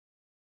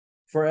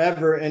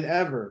forever and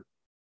ever.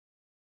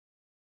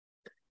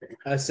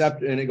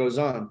 Except, and it goes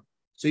on.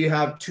 So you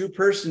have two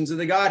persons of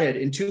the Godhead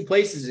in two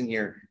places in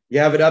here. You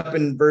have it up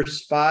in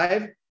verse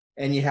 5,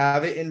 and you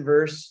have it in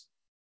verse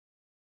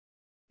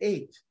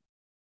 8.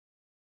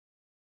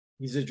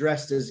 He's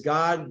addressed as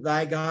God,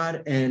 thy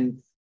God,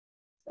 and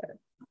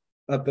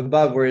up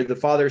above where the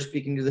Father is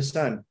speaking to the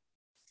Son.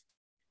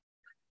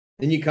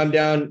 Then you come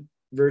down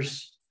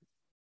verse.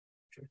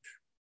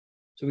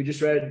 So we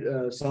just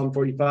read Psalm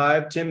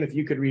 45. Tim, if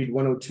you could read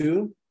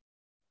 102.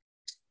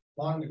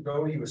 Long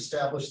ago you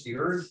established the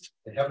earth.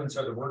 The heavens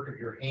are the work of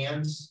your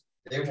hands.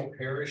 They will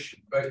perish,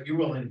 but you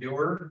will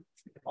endure.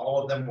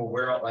 All of them will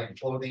wear out like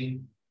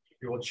clothing.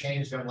 You will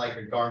change them like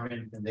a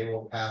garment, and they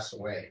will pass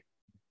away.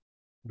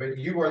 But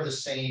you are the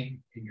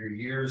same, and your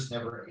years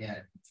never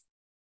end.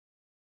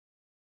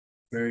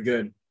 Very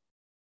good.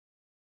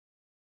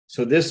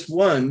 So this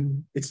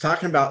one, it's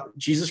talking about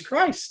Jesus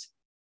Christ.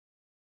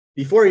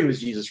 Before he was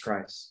Jesus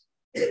Christ.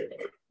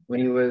 When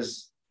he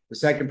was the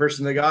second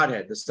person of the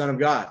Godhead, the Son of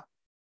God.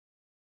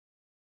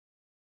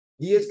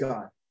 He is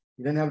God.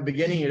 He doesn't have a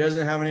beginning. He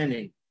doesn't have an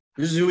ending.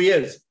 This is who he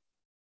is.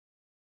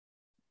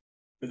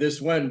 But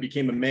this one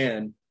became a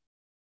man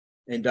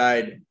and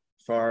died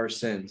for our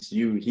sins.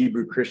 You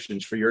Hebrew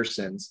Christians, for your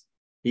sins.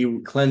 He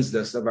cleansed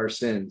us of our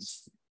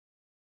sins.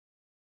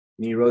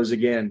 And he rose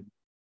again.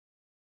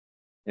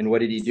 And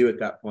what did he do at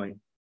that point?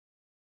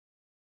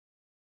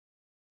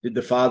 Did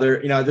the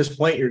Father, at this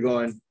point you're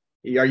going,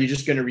 are you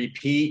just going to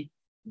repeat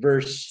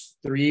verse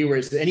 3 where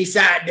it says, and he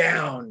sat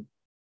down?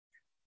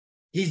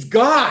 He's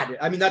God.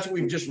 I mean, that's what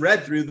we've just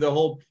read through the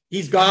whole,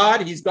 he's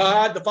God, he's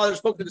God. The Father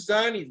spoke to the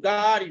Son, he's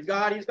God, he's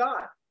God, he's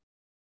God.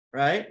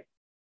 Right?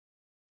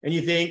 And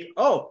you think,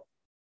 oh,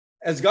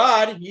 as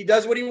God, he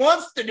does what he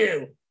wants to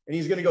do. And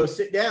he's going to go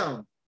sit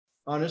down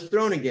on his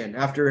throne again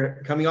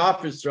after coming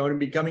off his throne and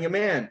becoming a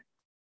man.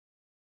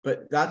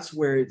 But that's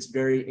where it's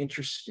very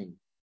interesting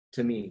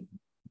to me.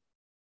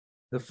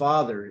 The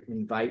Father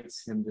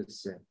invites him to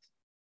sit.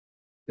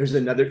 This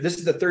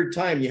is the third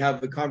time you have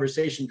the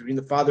conversation between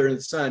the Father and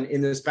the Son in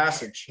this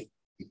passage.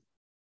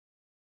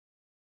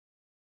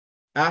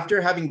 After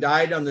having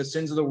died on the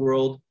sins of the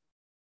world,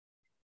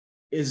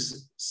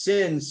 is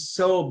sin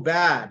so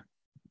bad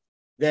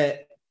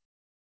that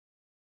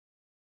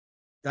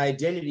the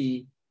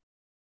identity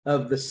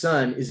of the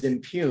Son is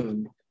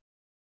impugned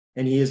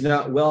and he is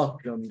not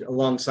welcomed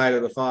alongside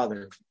of the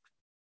Father?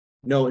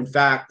 No, in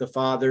fact, the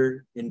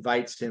Father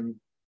invites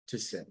him to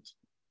sit.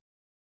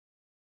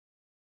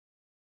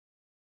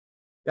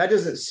 That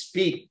doesn't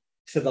speak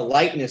to the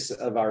lightness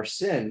of our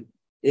sin.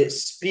 It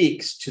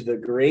speaks to the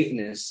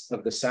greatness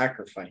of the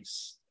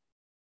sacrifice.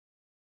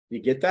 You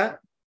get that?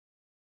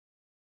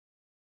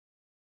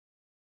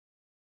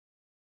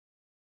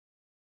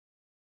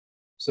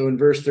 So in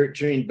verse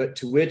 13, but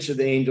to which of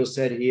the angels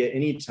said he at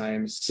any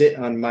time, sit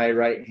on my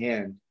right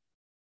hand?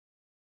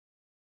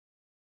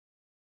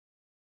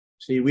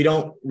 See, we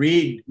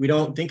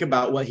don't think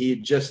about what he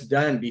had just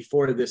done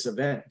before this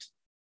event.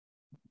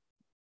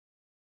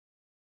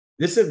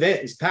 This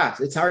event is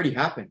past. It's already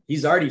happened.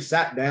 He's already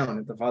sat down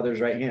at the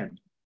Father's right hand.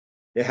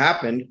 It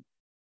happened.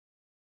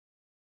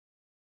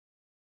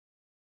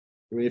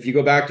 If you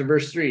go back to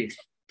verse 3.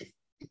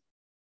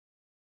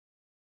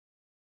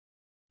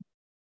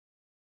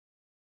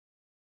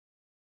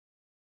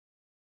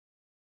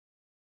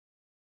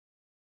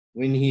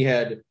 When he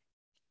had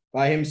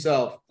by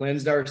himself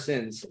cleansed our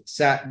sins,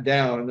 sat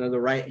down on the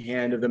right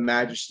hand of the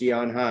Majesty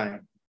on high.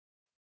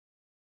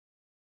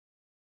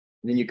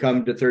 And then you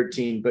come to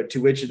 13, but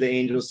to which of the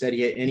angels said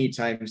he at any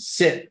time,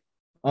 sit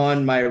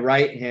on my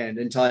right hand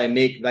until I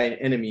make thine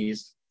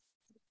enemies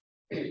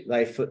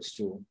thy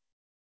footstool.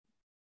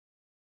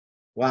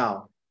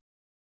 Wow.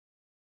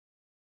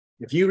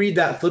 If you read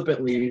that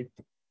flippantly,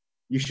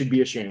 you should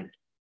be ashamed.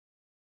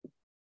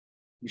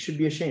 You should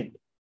be ashamed.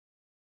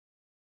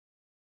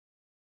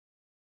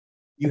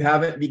 You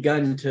haven't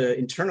begun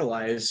to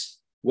internalize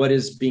what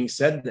is being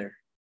said there.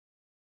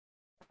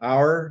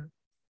 Our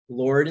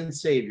Lord and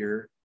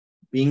Savior,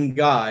 being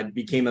God,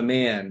 became a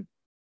man,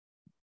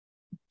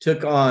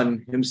 took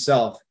on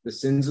himself the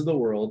sins of the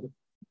world,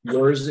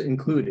 yours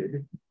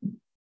included,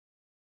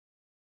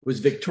 was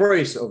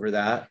victorious over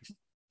that,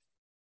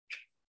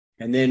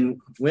 and then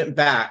went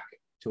back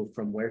to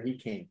from where he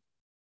came.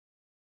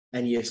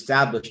 And he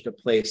established a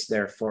place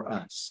there for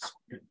us.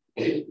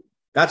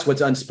 That's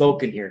what's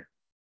unspoken here.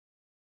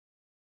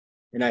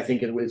 And I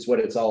think it's what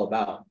it's all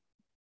about.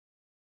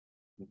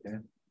 Okay.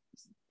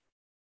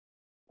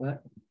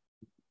 What?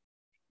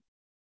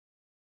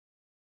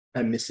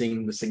 I'm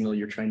missing the signal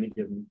you're trying to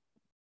give me.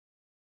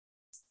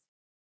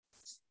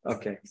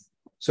 Okay.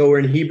 So we're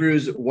in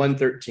Hebrews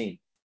 1:13.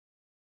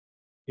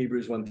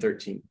 Hebrews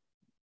 1:13.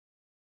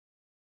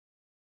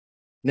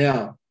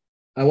 Now,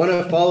 I want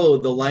to follow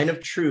the line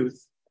of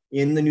truth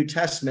in the New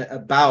Testament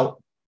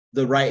about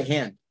the right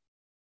hand.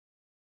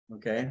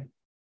 Okay?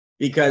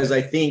 Because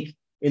I think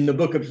in the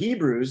book of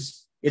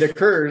Hebrews, it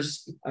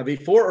occurs 4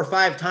 or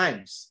 5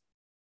 times,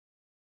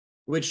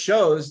 which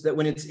shows that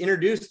when it's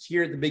introduced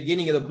here at the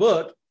beginning of the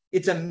book,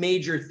 it's a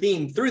major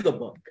theme through the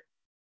book.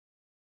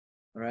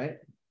 All right?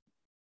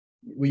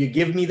 Will you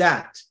give me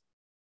that?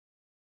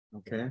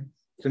 Okay.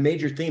 It's a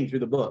major theme through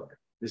the book,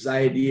 this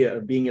idea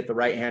of being at the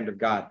right hand of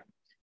God.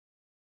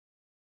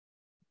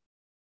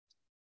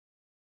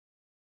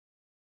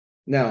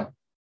 Now,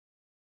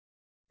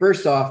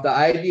 first off, the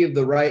idea of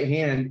the right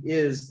hand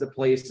is the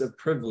place of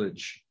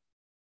privilege.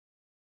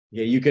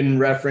 Yeah, you can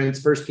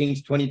reference 1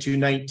 Kings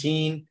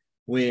 22:19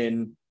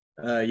 when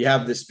you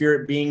have the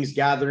spirit beings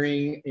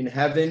gathering in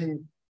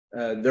heaven.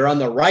 They're on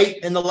the right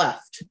and the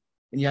left.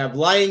 And you have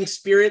lying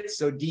spirits,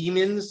 so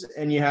demons,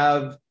 and you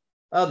have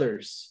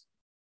others.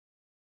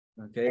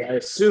 Okay, I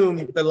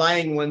assume the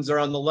lying ones are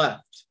on the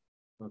left.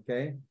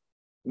 Okay,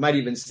 you might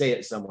even say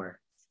it somewhere.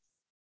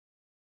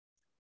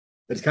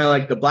 But it's kind of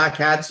like the black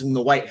hats and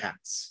the white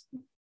hats.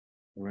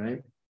 All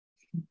right.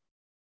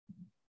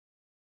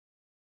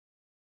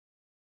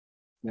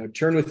 Now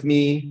turn with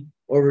me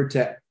over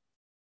to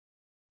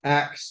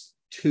Acts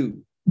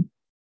 2.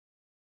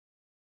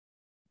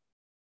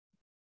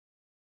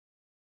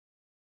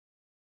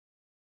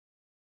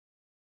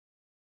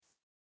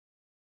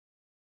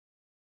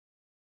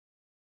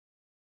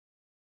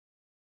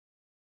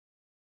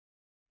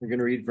 We're going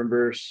to read from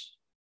verse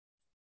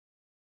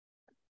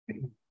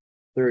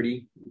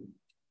 30.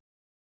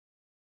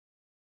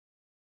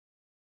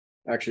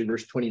 Actually,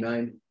 verse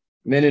 29.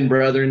 Men and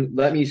brethren,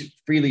 let me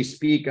freely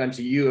speak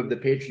unto you of the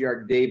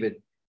patriarch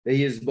David, that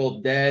he is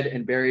both dead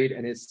and buried,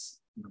 and his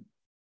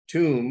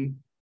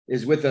tomb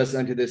is with us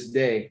unto this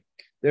day.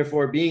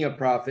 Therefore, being a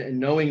prophet, and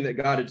knowing that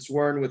God had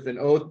sworn with an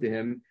oath to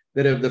him,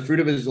 that of the fruit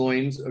of his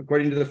loins,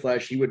 according to the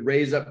flesh, he would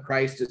raise up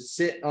Christ to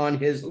sit on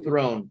his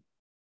throne.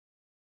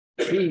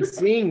 He,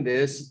 seeing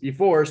this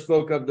before,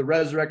 spoke of the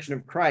resurrection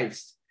of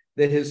Christ,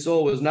 that his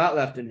soul was not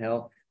left in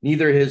hell,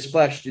 neither his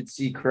flesh did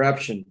see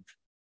corruption.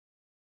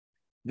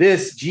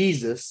 This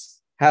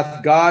Jesus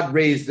hath God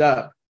raised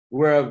up,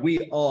 whereof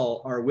we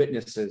all are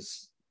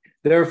witnesses.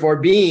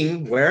 Therefore,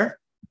 being where?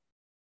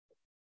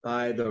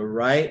 By the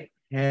right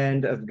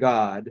hand of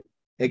God,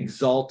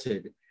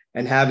 exalted,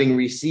 and having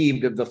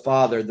received of the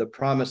Father the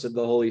promise of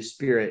the Holy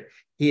Spirit,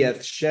 he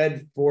hath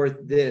shed forth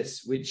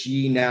this which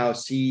ye now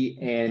see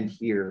and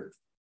hear.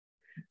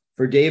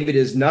 For David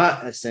is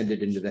not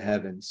ascended into the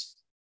heavens.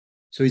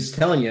 So he's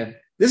telling you,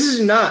 this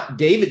is not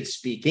David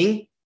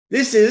speaking.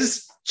 This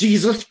is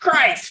Jesus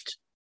Christ.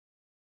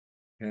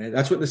 Okay,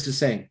 that's what this is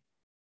saying.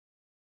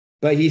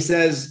 But he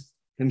says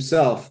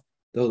himself,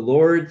 the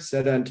Lord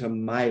said unto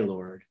my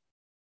Lord.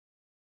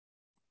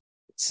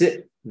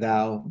 Sit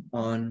thou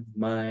on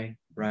my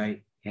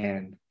right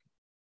hand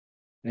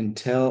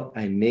until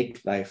I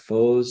make thy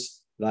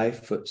foes thy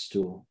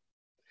footstool.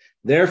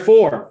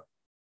 Therefore,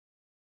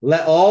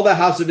 let all the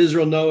house of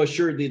Israel know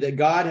assuredly that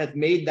God hath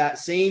made that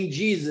same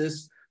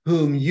Jesus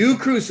whom you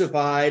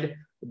crucified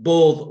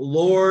both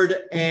Lord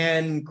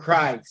and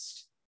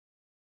Christ.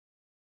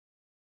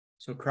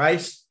 So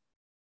Christ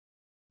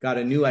got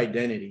a new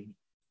identity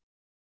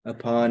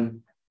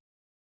upon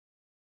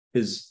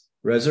his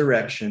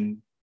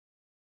resurrection,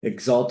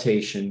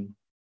 exaltation,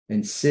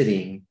 and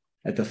sitting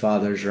at the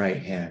Father's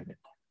right hand.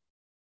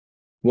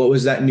 What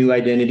was that new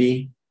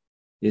identity?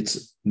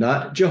 It's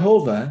not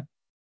Jehovah,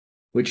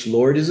 which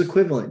Lord is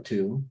equivalent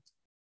to,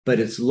 but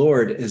it's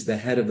Lord as the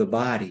head of the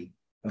body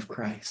of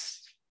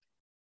Christ.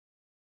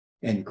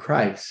 And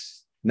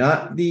Christ,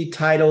 not the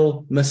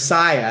title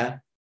Messiah,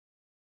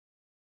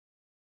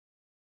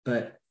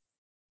 but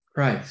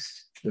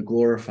Christ, the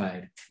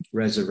glorified,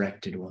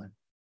 resurrected one.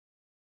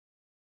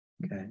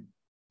 Okay.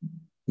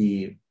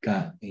 He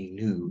got a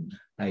new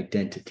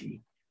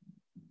identity.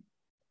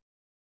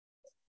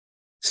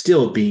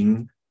 Still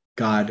being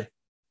God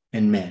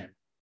and man.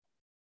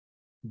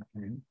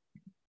 Okay.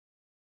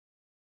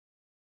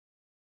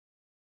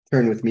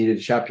 Turn with me to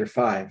chapter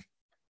 5.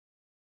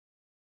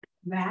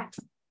 Matt,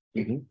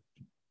 Mm-hmm.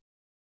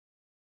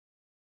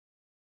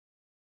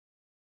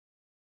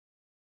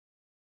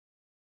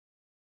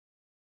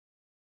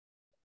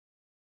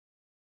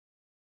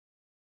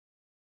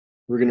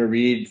 We're going to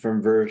read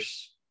from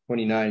verse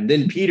 29.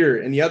 Then Peter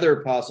and the other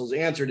apostles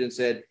answered and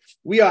said,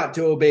 we ought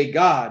to obey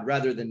God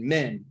rather than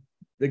men.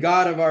 The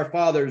God of our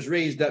fathers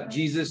raised up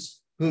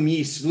Jesus, whom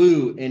ye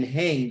slew and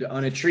hanged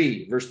on a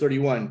tree. Verse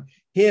 31.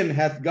 Him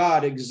hath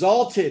God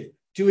exalted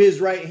to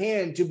his right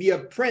hand to be a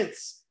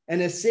prince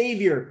and a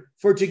savior,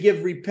 for to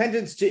give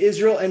repentance to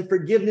Israel and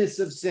forgiveness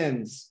of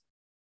sins.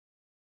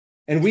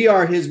 And we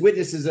are his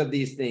witnesses of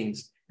these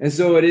things. And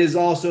so it is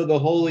also the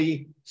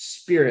Holy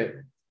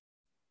Spirit,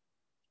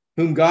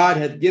 whom God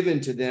hath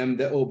given to them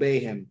that obey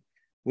him.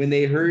 When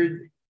they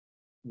heard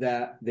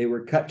that, they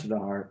were cut to the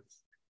heart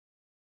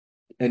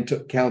and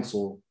took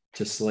counsel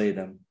to slay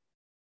them.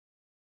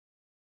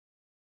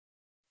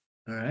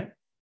 All right.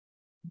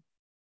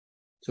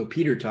 So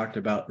Peter talked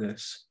about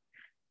this.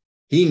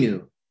 He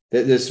knew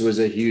that this was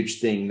a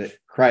huge thing, that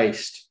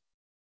Christ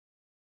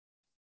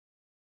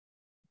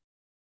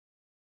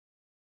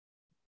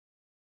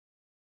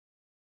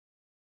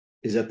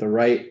is at the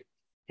right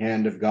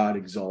hand of God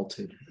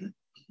exalted.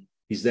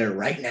 He's there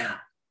right now.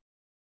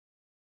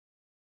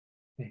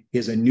 He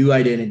has a new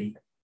identity.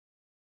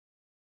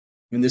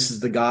 And this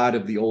is the God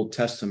of the Old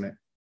Testament.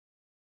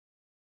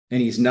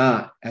 And he's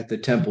not at the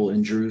temple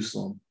in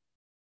Jerusalem.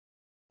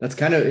 That's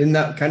kind of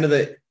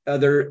the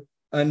other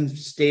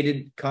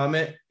unstated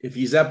comment. If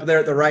he's up there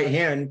at the right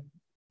hand,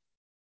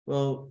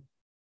 well,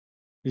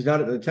 he's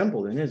not at the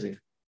temple then, is he?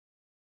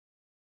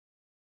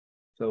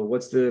 So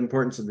what's the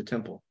importance of the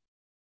temple?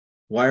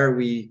 Why are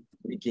we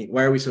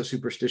so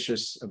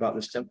superstitious about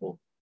this temple?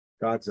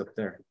 God's up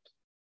there,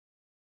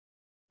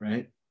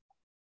 right?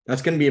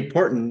 That's going to be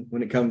important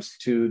when it comes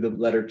to the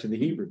letter to the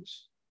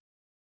Hebrews,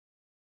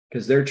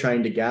 because they're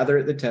trying to gather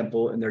at the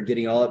temple and they're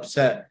getting all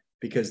upset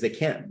because they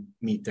can't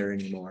meet there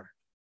anymore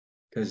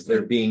because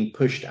they're being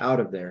pushed out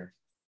of there.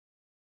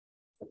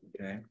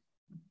 Okay.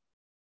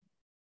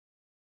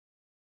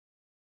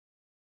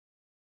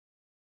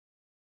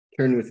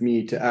 Turn with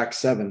me to Acts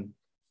 7.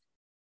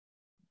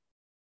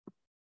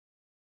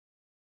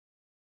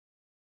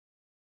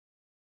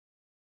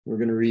 We're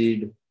going to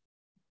read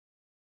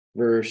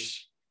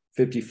verse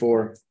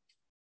 54.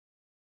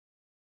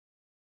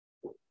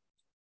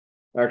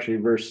 Actually,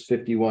 verse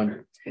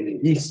 51.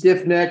 Ye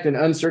stiff-necked and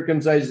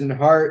uncircumcised in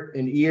heart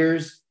and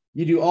ears,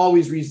 ye do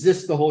always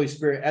resist the Holy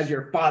Spirit, as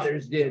your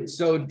fathers did,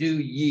 so do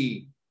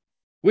ye.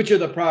 Which of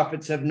the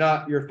prophets have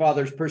not your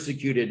fathers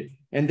persecuted?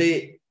 And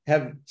they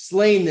have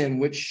slain them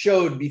which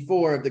showed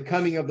before of the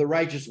coming of the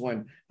righteous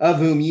one, of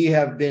whom ye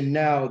have been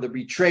now the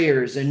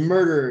betrayers and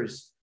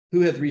murderers,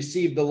 who hath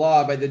received the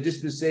law by the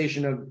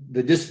disposition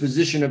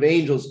of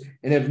angels,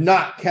 and have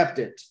not kept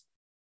it.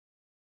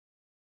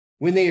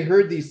 When they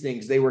heard these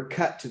things, they were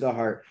cut to the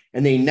heart,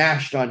 and they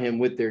gnashed on him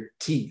with their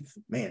teeth.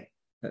 Man,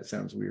 that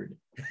sounds weird.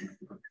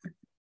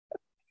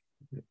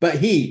 But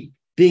he,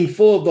 being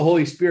full of the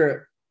Holy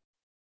Spirit,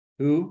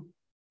 who?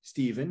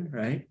 Stephen,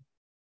 right?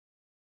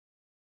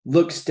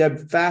 Looked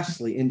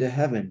steadfastly into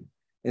heaven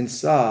and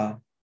saw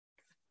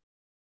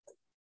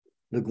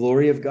the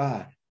glory of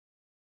God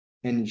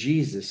and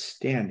Jesus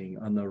standing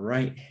on the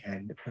right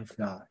hand of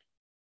God.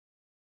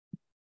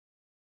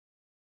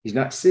 He's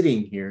not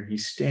sitting here,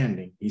 he's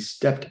standing. He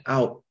stepped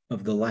out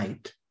of the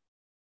light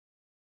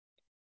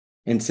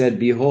and said,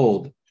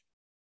 behold,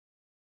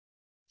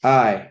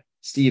 I,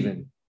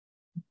 Stephen,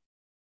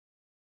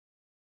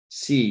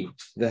 see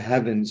the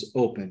heavens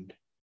opened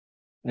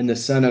and the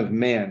Son of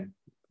Man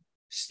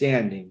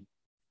standing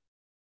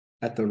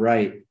at the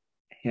right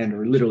hand,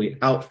 or literally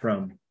out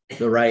from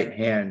the right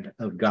hand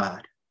of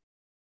God.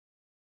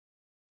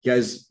 You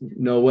guys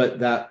know what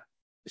that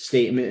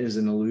statement is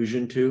an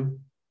allusion to?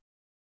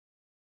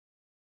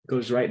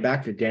 Goes right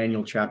back to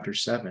Daniel chapter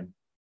 7.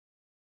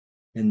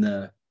 In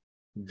the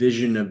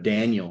vision of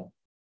Daniel,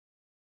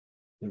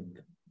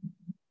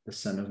 the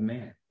Son of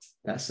Man.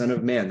 That Son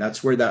of Man,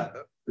 that's where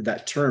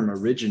that term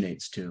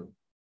originates to.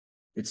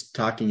 It's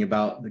talking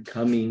about the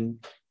coming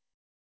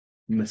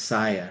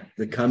Messiah,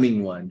 the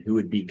coming one who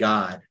would be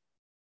God.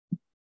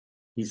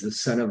 He's the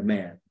Son of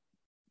Man.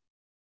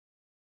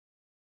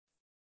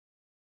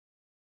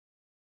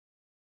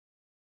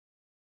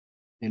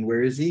 And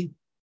where is he?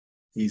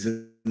 He's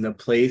in the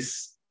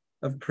place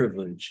of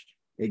privilege,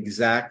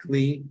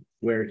 exactly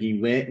where he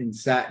went and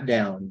sat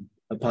down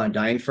upon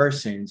dying for our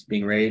sins,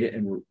 being buried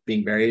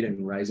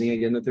and rising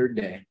again the third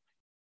day.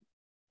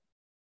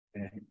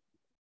 And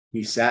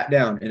he sat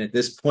down, and at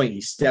this point he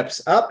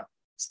steps up,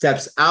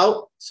 steps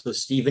out, so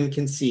Stephen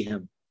can see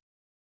him.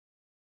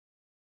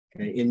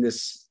 Okay, in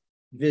this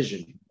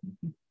vision.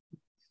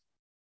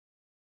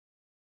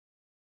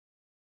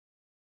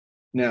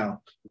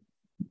 Now,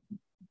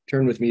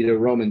 turn with me to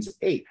Romans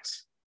 8.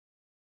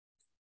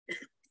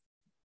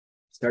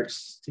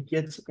 Starts to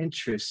get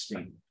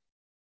interesting.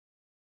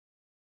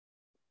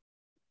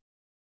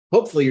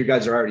 Hopefully you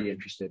guys are already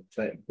interested,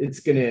 but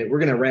we're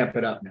gonna ramp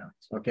it up now.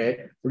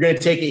 Okay. We're gonna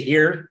take it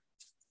here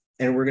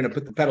and we're gonna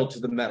put the pedal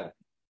to the metal.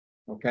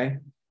 Okay.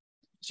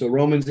 So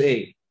Romans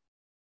 8.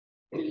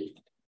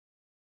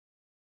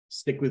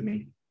 Stick with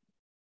me.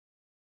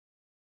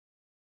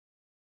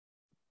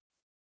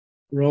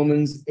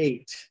 Romans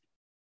 8.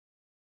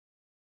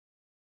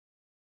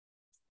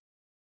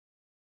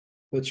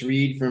 Let's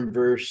read from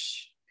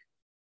verse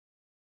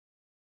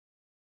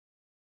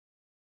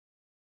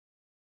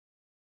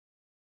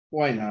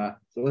 28.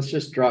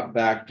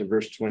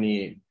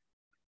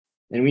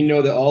 And we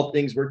know that all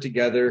things work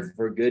together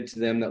for good to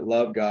them that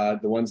love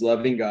God, the ones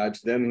loving God,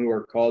 to them who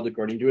are called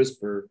according to his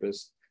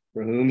purpose,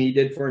 for whom he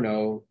did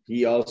foreknow,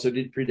 he also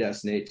did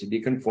predestinate to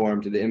be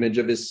conformed to the image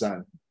of his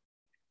Son,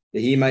 that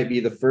he might be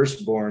the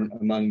firstborn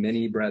among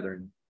many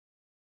brethren.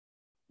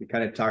 We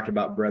kind of talked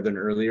about brethren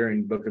earlier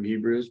in the book of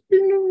Hebrews.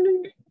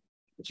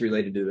 It's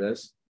related to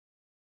this.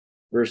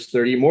 Verse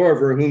 30,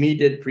 moreover, whom he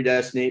did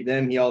predestinate,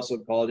 them he also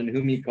called, and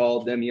whom he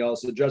called, them he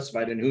also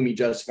justified, and whom he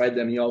justified,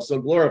 them he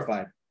also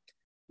glorified.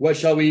 What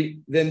shall we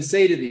then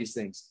say to these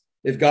things?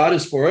 If God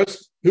is for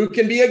us, who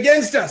can be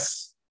against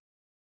us?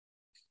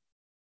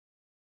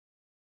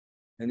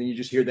 And then you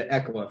just hear the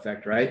echo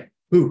effect, right?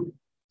 Who?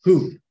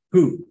 Who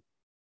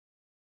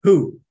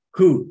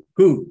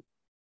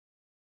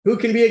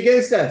can be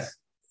against us?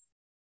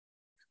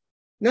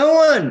 No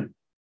one.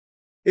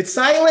 It's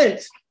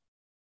silent.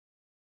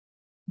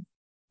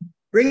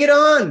 Bring it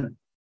on.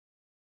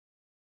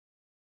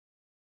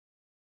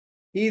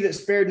 He that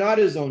spared not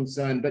his own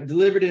Son, but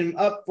delivered him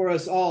up for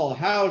us all,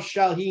 how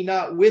shall he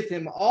not with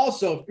him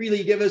also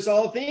freely give us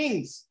all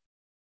things?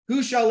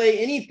 Who shall lay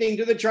anything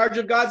to the charge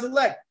of God's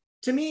elect?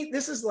 To me,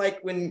 this is like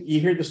when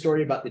you hear the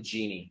story about the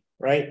genie,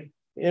 right?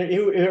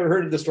 You ever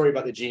heard the story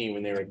about the genie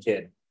when they were a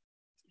kid?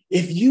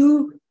 If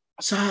you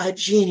saw a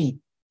genie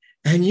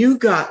and you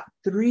got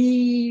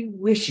 3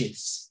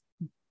 wishes,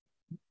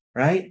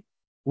 right?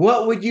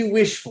 What would you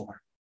wish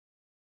for?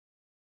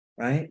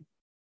 Right?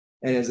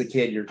 And as a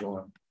kid, you're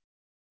going,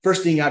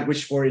 first thing I'd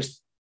wish for is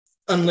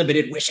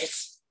unlimited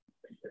wishes.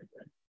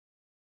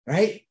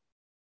 Right?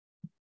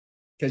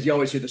 Because you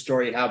always hear the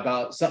story how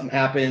about something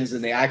happens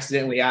and they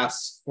accidentally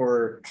ask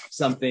for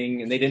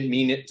something and they didn't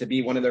mean it to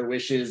be one of their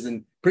wishes,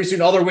 and pretty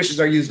soon all their wishes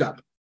are used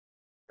up.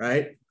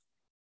 Right?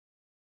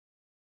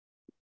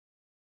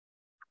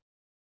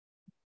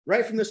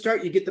 Right from the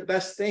start, you get the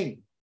best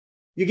thing.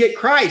 You get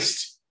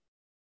Christ.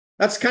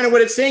 That's kind of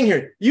what it's saying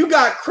here. You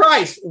got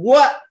Christ.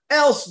 What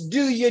else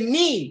do you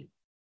need?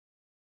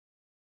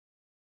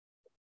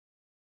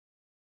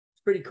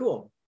 It's pretty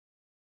cool.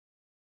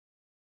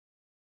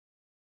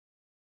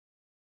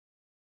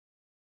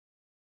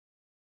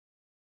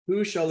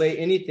 Who shall lay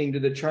anything to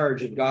the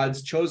charge of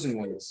God's chosen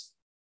ones?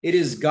 It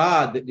is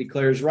God that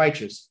declares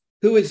righteous.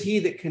 Who is he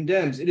that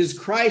condemns? It is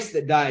Christ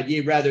that died,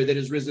 yea, rather, that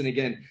is risen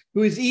again,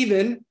 who is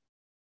even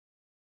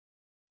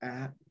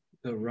at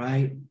the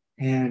right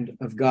hand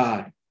of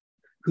God,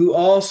 who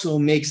also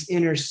makes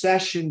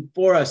intercession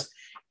for us.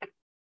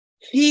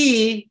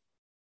 He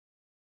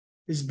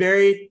is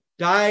buried,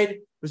 died,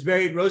 was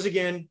buried, rose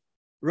again,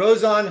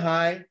 rose on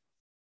high,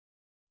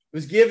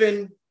 was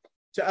given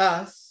to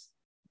us,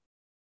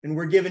 and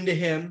we're given to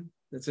him.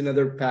 That's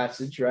another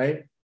passage,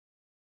 right?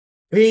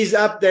 He's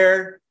up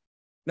there,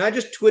 not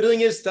just twiddling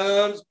his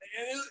thumbs.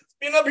 Man, it's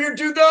been up here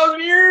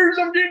 2,000 years.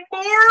 I'm getting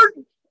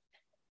bored.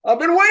 I've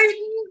been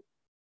waiting.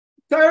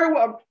 Tired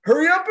of,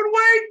 hurry up and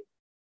wait.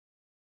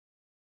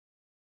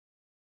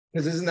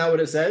 Because isn't that what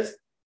it says?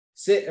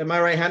 Sit at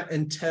my right hand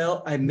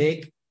until I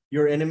make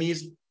your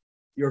enemies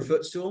your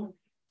footstool.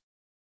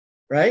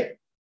 Right?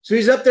 So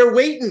he's up there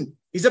waiting.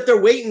 He's up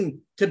there waiting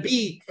to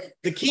be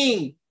the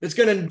king that's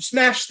going to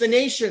smash the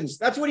nations.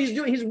 That's what he's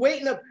doing. He's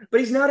waiting up, but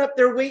he's not up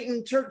there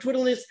waiting,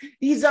 twiddling his.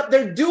 He's up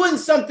there doing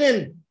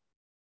something.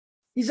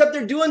 He's up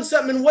there doing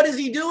something. And what is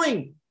he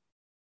doing?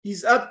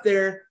 He's up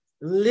there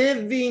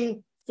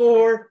living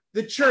for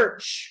the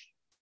church.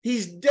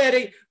 He's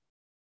dead.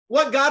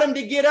 What got him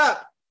to get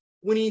up?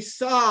 When he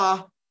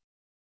saw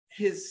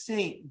his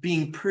saint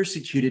being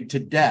persecuted to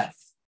death,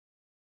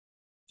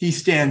 he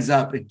stands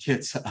up and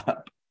gets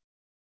up.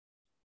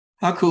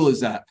 How cool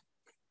is that?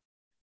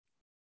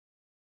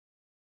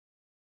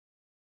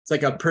 It's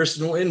like a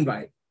personal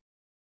invite.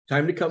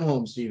 Time to come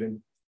home,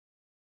 Stephen.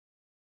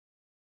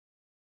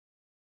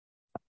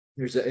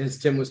 As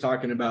Tim was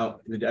talking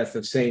about the death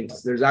of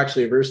saints, there's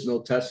actually a verse in the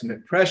Old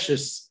Testament,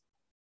 precious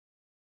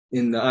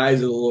in the eyes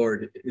of the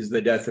Lord is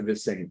the death of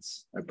his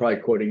saints. I'm probably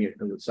quoting it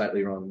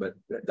slightly wrong, but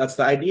that's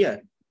the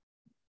idea.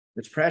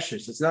 It's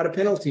precious. It's not a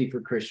penalty for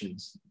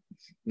Christians.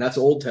 And that's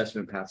an Old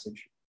Testament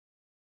passage.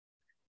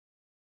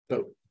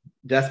 But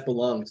death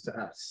belongs to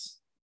us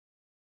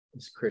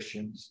as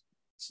Christians.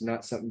 It's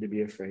not something to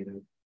be afraid of.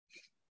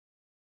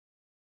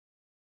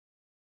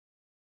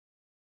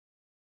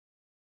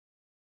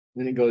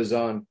 Then it goes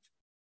on.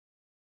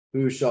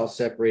 Who shall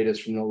separate us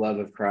from the love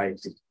of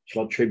Christ?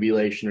 Shall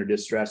tribulation or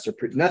distress or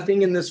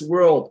nothing in this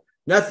world,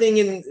 nothing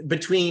in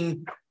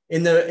between,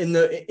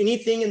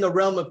 anything in the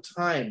realm of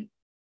time,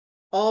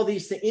 all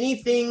these things,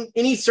 anything,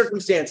 any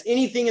circumstance,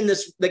 anything in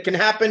this that can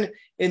happen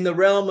in the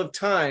realm of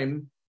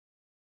time,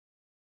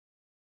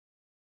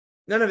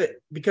 none of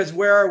it. Because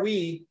where are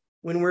we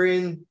when we're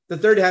in the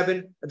third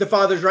heaven at the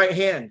Father's right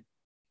hand?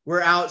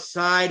 We're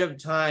outside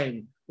of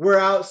time. We're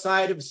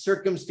outside of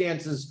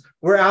circumstances.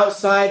 We're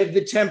outside of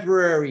the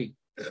temporary.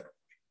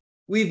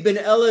 We've been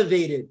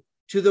elevated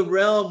to the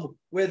realm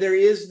where there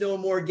is no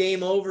more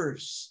game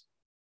overs.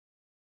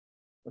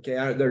 Okay,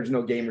 there's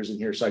no gamers in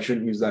here, so I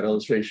shouldn't use that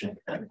illustration.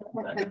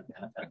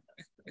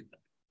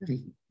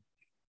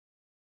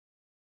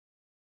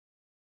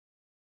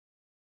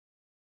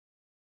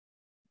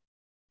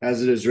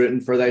 As it is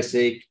written, for thy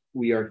sake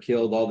we are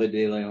killed all the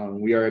day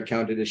long. We are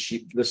accounted as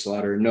sheep for the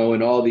slaughter. No,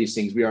 in all these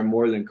things we are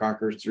more than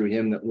conquerors through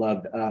him that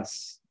loved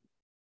us.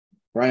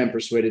 For I am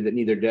persuaded that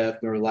neither death,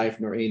 nor life,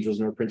 nor angels,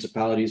 nor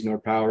principalities, nor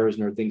powers,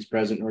 nor things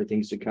present, nor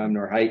things to come,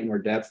 nor height, nor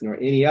depth, nor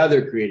any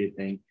other created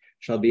thing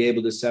shall be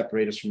able to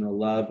separate us from the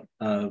love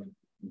of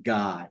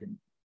God,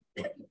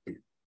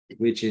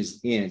 which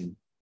is in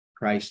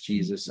Christ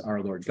Jesus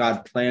our Lord.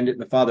 God planned it.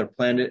 The Father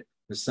planned it.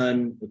 The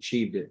Son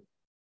achieved it.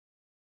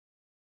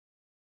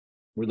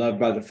 We're loved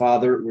by the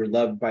Father. We're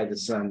loved by the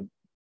Son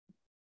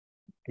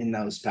in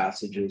those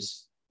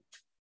passages.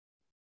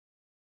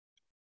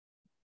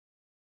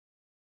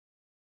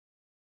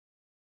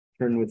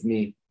 Turn with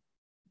me.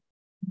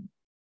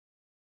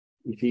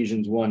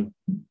 Ephesians 1.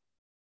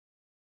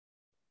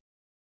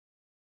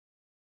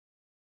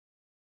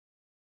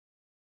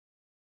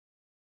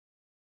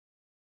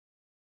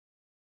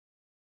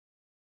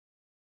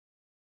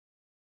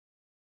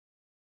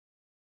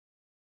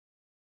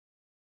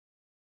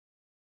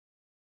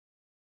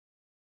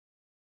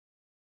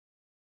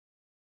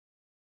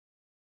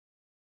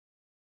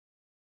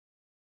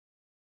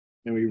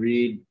 And we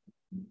read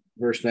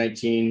verse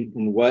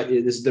 19,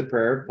 this is the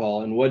prayer of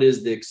Paul, and what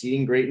is the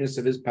exceeding greatness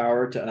of his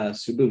power to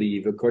us who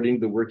believe, according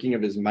to the working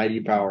of his mighty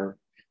power,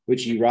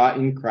 which he wrought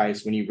in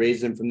Christ when he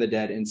raised him from the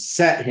dead and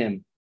set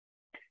him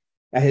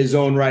at his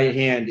own right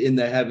hand in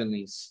the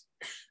heavenlies,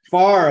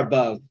 far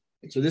above.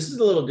 So this is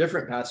a little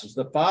different passage.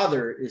 The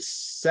Father is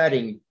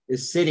sitting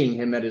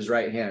him at his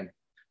right hand.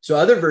 So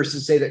other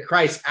verses say that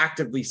Christ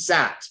actively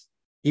sat.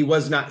 He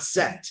was not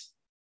set.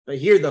 But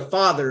here the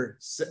Father,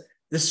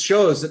 this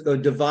shows that the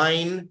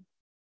divine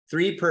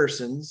three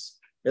persons,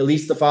 at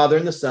least the Father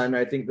and the Son,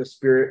 I think the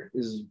Spirit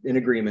is in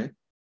agreement,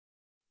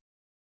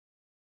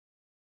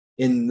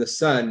 in the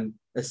Son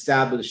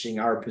establishing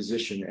our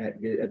position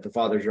at the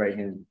Father's right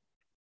hand.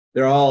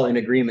 They're all in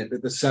agreement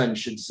that the Son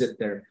should sit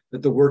there,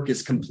 that the work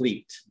is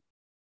complete.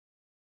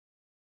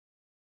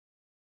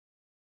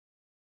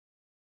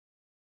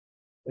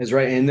 Is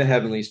right in the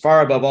heavenlies,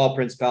 far above all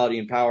principality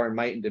and power and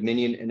might and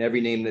dominion and every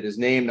name that is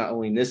named, not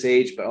only in this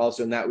age, but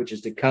also in that which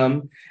is to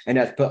come, and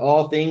hath put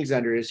all things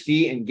under his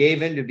feet and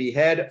gave him to be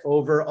head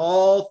over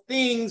all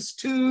things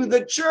to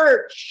the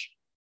church.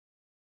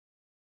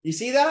 You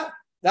see that?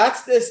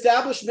 That's the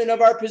establishment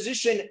of our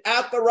position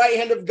at the right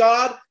hand of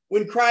God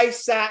when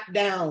Christ sat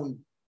down.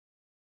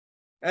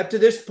 Up to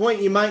this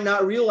point, you might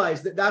not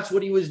realize that that's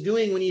what he was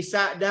doing when he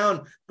sat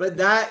down, but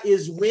that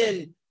is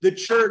when the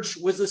church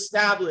was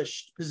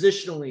established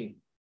positionally.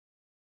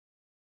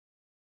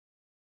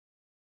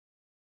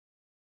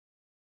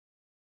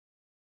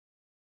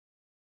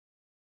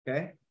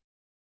 Okay?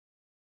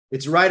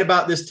 It's right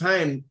about this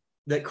time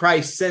that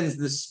Christ sends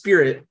the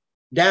Spirit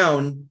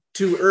down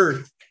to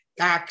earth.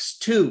 Acts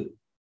 2.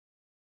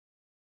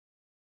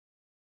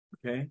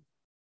 Okay?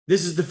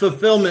 This is the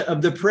fulfillment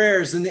of the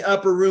prayers in the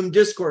upper room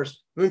discourse.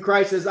 When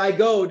Christ says, I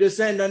go to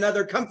send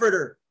another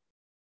comforter.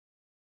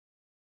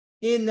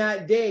 In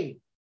that day.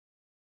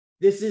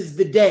 This is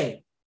the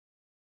day.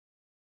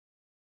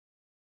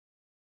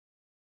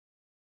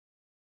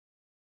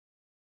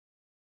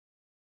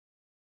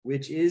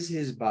 Which is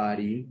his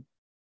body,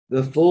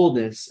 the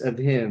fullness of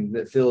him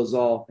that fills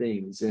all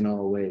things in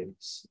all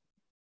ways.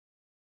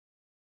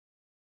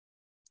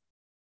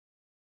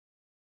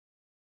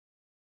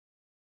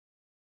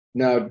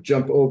 Now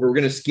jump over. We're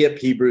going to skip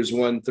Hebrews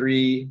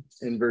 1:3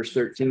 and verse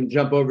 13.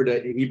 Jump over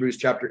to Hebrews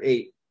chapter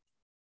 8.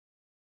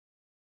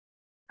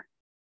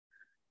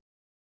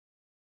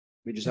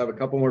 We just have a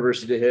couple more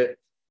verses to hit.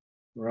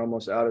 We're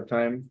almost out of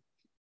time.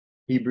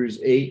 Hebrews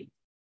 8.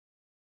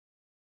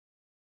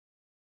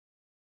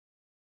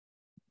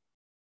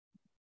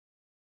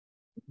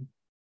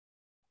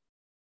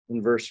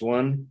 In verse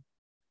 1.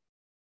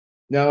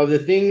 Now, the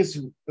things,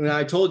 and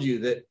I told you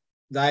that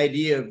the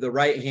idea of the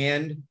right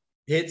hand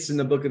hits in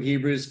the book of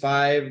Hebrews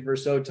 5 or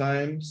so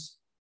times.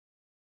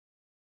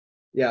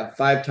 Yeah,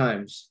 5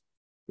 times.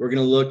 We're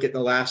going to look at the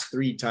last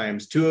 3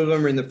 times. 2 of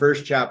them are in the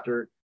first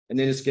chapter, and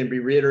then it's going to be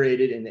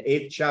reiterated in the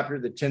 8th chapter,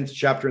 the 10th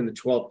chapter, and the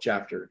 12th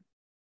chapter.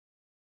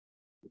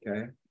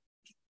 Okay.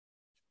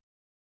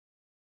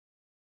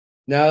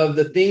 Now,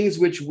 the things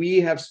which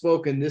we have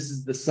spoken, this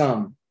is the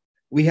sum.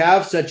 We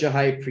have such a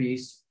high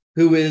priest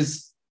who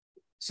is,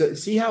 so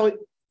see how it,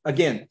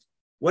 again,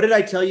 what did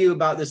I tell you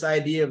about this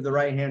idea of the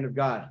right hand of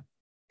God?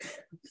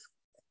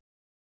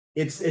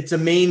 It's a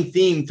main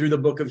theme through the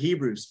book of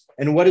Hebrews.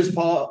 And what does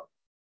Paul,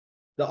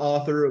 the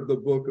author of the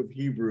book of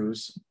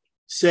Hebrews,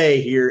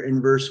 say here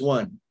in verse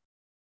 1?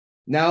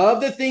 Now,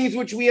 of the things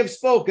which we have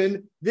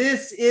spoken,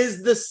 this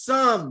is the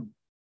sum.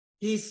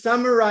 He's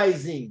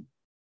summarizing.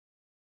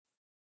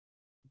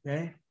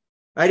 Okay?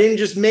 I didn't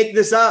just make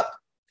this up.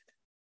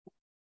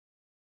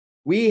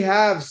 We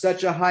have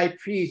such a high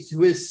priest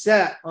who is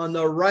set on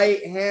the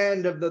right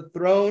hand of the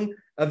throne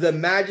of the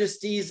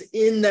majesties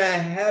in the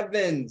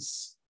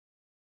heavens.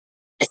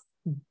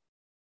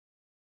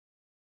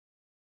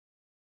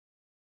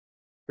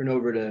 Turn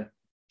over to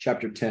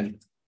chapter 10.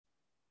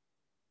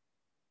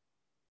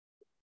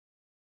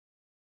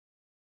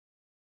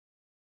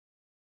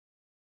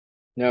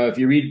 Now, if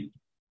you read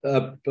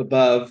up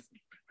above,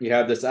 you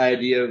have this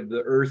idea of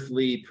the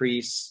earthly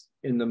priests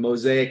in the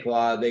Mosaic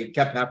law. They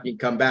kept having to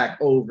come back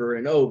over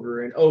and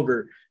over and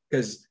over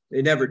because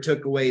they never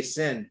took away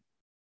sin.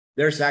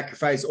 Their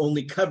sacrifice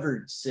only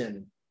covered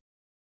sin.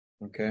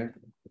 Okay.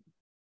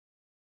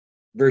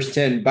 Verse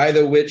 10, by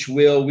the which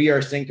will we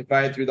are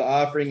sanctified through the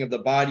offering of the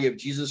body of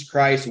Jesus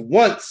Christ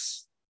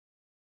once.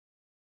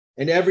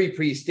 And every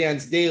priest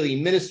stands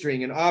daily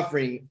ministering and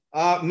offering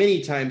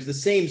many times the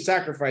same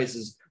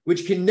sacrifices,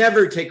 which can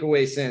never take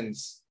away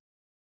sins.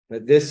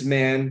 But this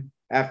man,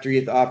 after he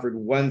hath offered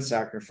one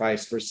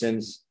sacrifice for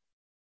sins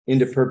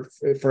into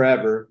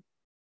forever,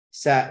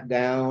 sat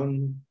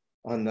down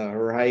on the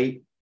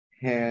right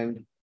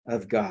hand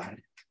of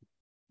God,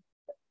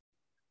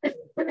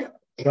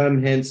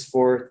 from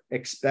henceforth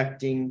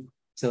expecting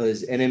till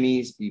his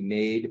enemies be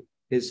made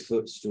his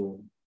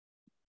footstool.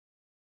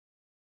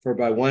 For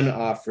by one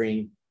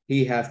offering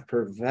he hath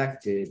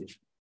perfected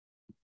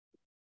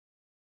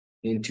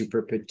into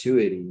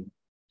perpetuity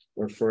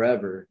or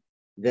forever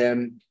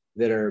them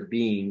that are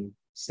being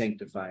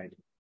sanctified.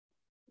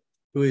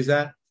 Who is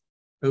that?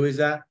 Who is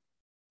that?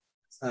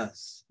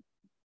 Us.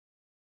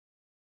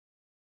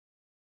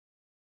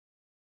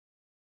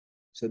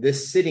 So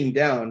this sitting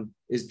down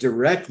is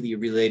directly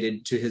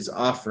related to his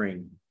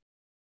offering.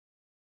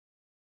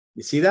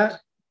 You see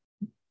that?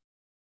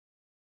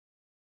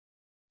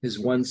 His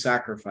one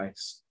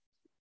sacrifice.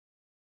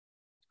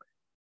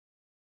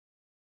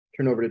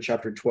 Turn over to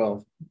chapter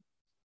 12.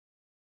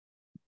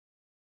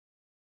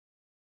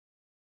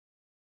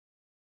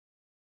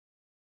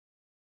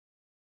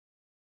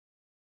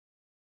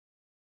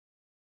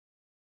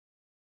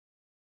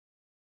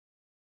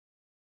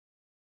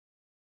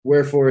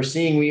 Wherefore,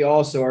 seeing we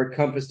also are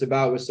compassed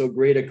about with so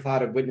great a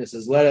cloud of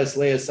witnesses, let us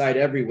lay aside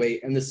every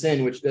weight and the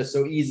sin which does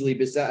so easily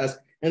beset us,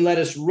 and let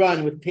us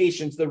run with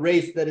patience the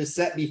race that is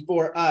set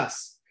before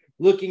us,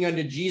 looking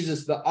unto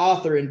Jesus, the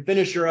author and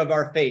finisher of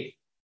our faith,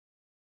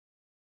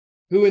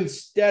 who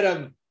instead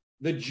of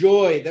the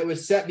joy that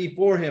was set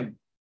before him.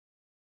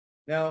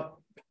 Now,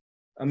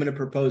 I'm going to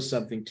propose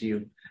something to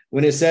you.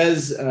 When it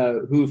says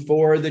who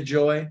for the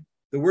joy,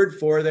 the word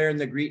for there in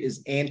the Greek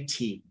is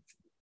anti.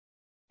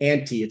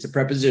 Anti, it's a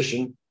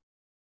preposition.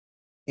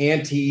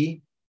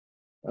 Anti,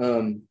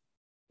 here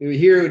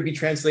it would be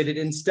translated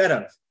instead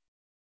of.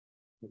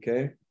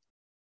 Okay.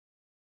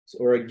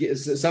 Or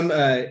some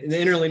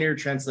the interlinear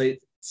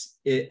translates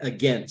it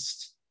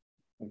against.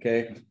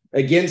 Okay.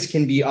 Against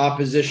can be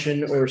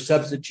opposition or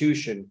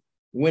substitution.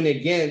 When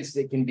against,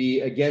 it can be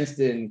against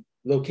in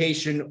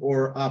location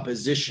or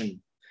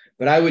opposition.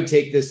 But I would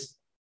take this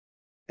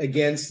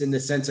against in the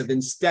sense of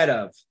instead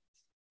of.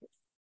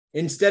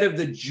 Instead of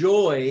the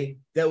joy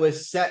that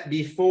was set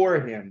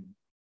before him,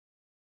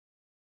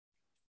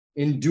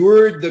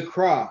 endured the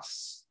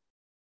cross,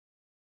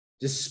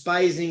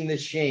 despising the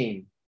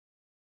shame,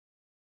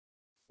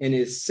 and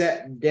is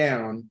set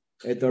down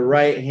at the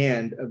right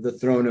hand of the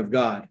throne of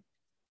God.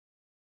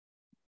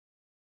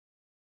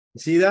 You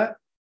see that?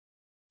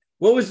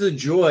 What was the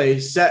joy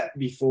set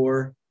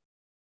before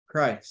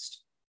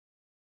Christ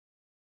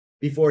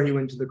before he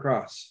went to the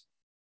cross?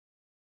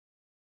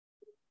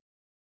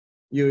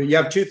 You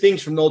have 2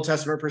 things from the Old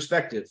Testament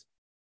perspective: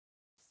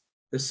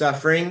 the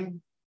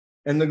suffering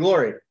and the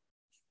glory,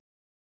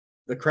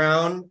 the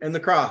crown and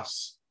the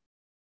cross.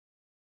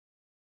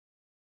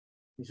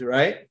 He's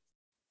right.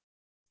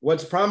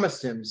 What's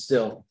promised him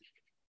still?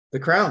 The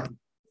crown.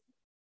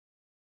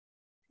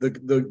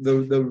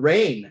 The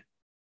reign.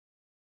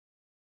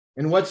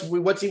 And what's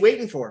he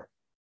waiting for?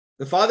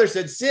 The Father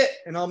said, sit,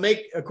 and I'll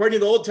make, according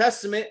to the Old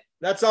Testament,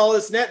 that's all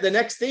this net. The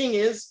next thing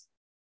is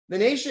the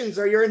nations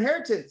are your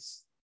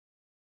inheritance.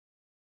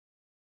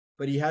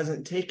 But he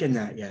hasn't taken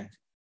that yet.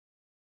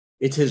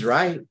 It's his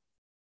right.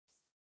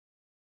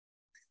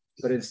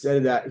 But instead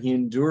of that, he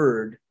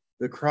endured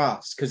the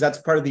cross, because that's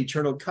part of the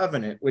eternal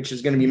covenant, which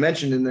is going to be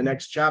mentioned in the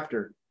next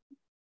chapter.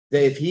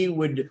 That if he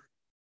would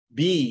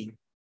be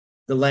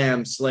the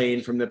lamb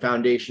slain from the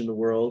foundation of the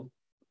world,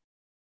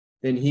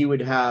 then he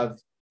would have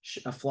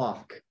a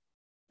flock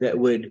that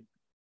would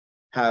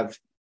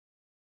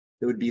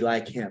be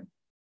like him.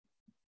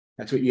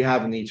 That's what you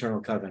have in the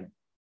eternal covenant.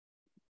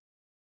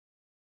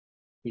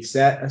 He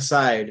set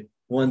aside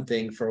one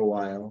thing for a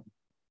while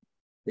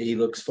that he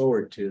looks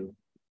forward to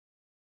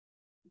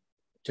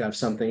have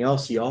something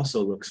else he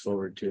also looks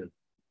forward to.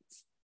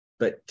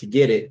 But to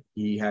get it,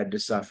 he had to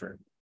suffer.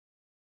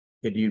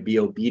 Could you be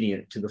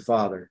obedient to the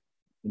Father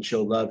and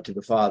show love to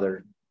the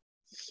Father?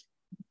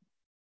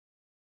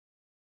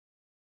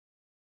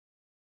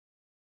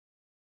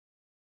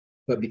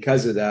 But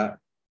because of that,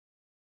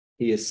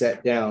 he is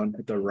set down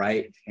at the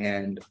right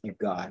hand of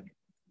God.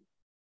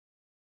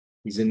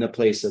 He's in the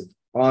place of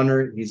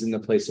honor. He's in the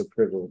place of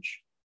privilege.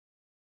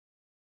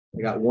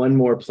 I got one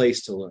more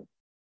place to look.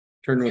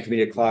 Turn with me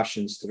to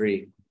Colossians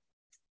 3.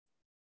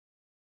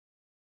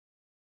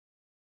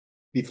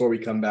 Before we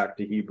come back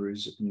to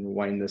Hebrews and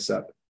wind this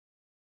up.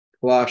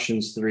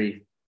 Colossians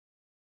 3.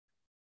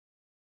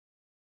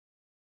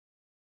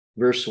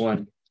 Verse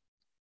 1.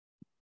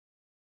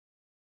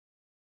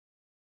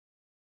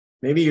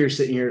 Maybe you're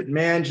sitting here,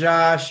 man,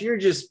 Josh, you're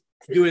just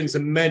doing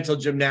some mental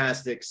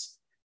gymnastics.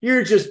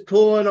 You're just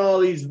pulling all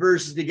these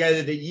verses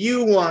together that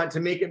you want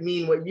to make it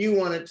mean what you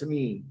want it to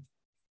mean.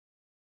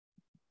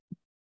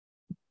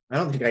 I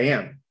don't think I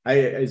am.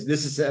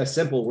 This is a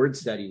simple word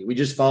study. We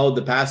just followed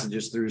the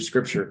passages through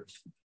Scripture.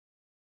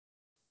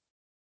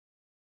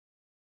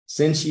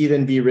 Since ye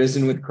then be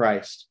risen with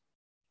Christ,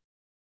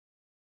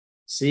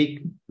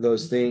 seek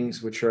those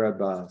things which are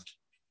above,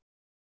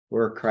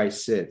 where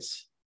Christ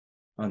sits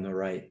on the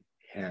right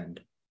hand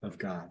of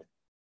God.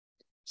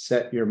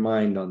 Set your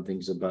mind on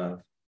things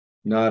above,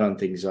 not on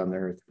things on the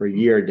earth, for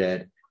ye are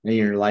dead, and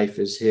your life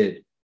is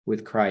hid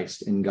with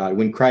Christ in God.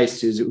 When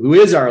Christ who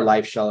is our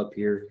life shall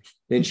appear,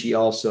 then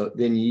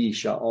ye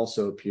shall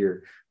also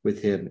appear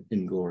with him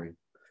in glory.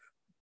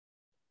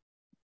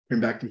 Turn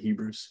back to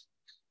Hebrews.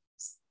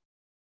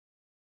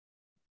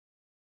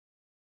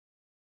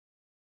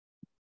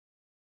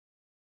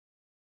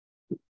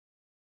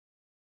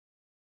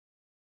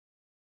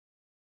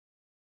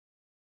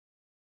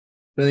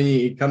 But then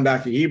you come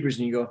back to Hebrews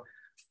and you go,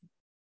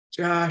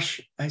 Josh,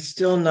 I'm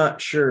still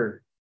not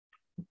sure.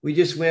 We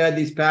just had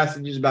these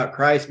passages about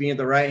Christ being at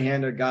the right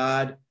hand of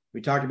God.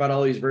 We talked about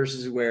all these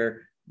verses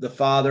where the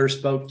Father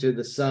spoke to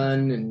the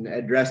Son and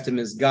addressed him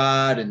as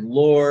God and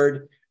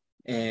Lord.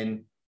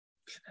 And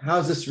how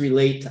does this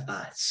relate to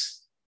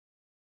us?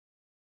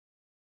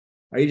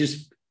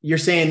 You're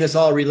saying this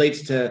all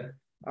relates to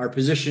our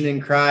position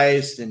in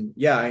Christ? And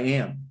yeah, I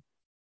am.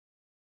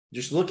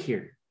 Just look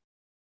here.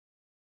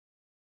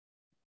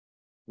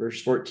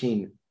 Verse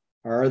 14,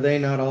 are they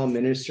not all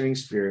ministering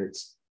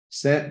spirits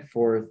sent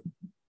forth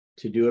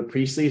to do a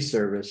priestly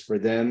service for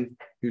them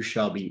who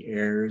shall be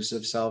heirs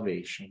of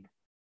salvation?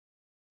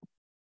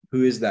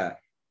 Who is that?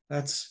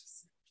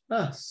 That's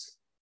us.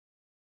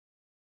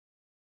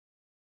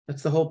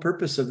 That's the whole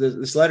purpose of this.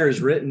 This letter is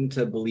written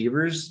to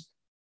believers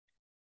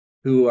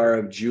who are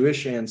of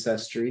Jewish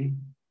ancestry,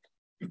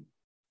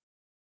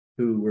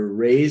 who were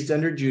raised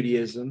under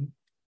Judaism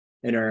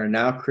and are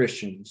now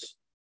Christians.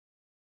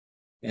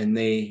 And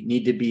they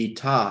need to be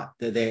taught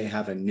that they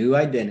have a new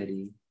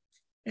identity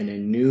and a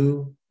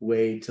new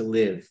way to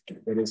live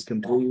that is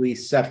completely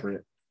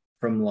separate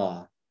from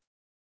law.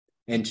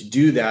 And to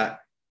do that,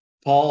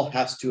 Paul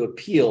has to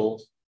appeal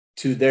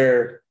to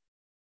their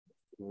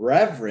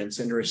reverence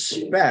and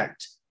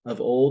respect of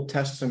Old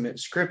Testament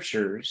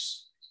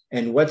scriptures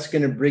and what's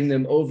going to bring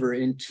them over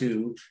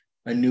into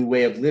a new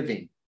way of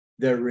living,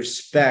 the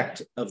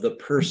respect of the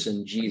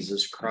person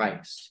Jesus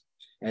Christ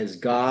as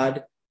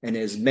God and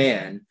as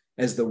man,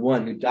 as the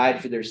one who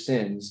died for their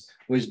sins,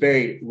 was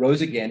buried,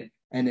 rose again,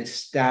 and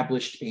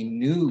established a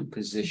new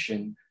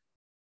position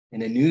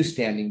and a new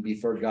standing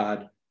before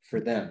God for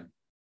them.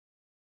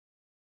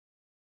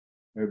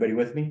 Everybody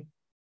with me?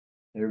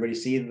 Everybody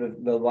see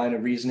the line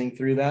of reasoning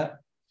through that?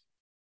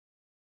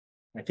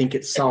 I think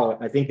it's solid.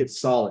 I think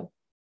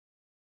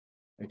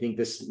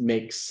this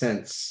makes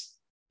sense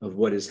of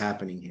what is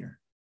happening here.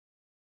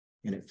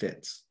 And it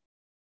fits.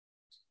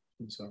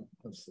 And so,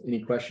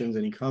 any questions,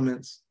 any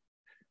comments?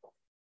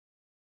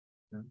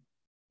 No?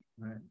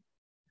 All right.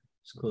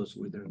 Let's close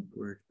with a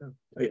word. How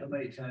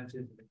many times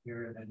did it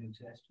appear in the New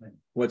Testament?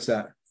 What's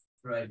that?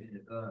 Right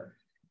in God.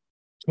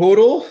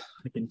 Total,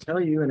 I can tell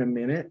you in a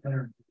minute.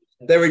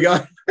 There we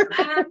go.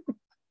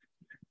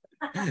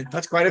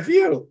 That's quite a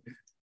few.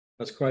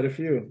 That's quite a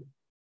few.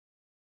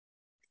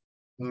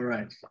 All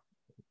right.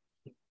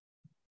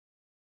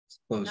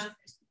 Close.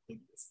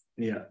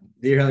 Yeah.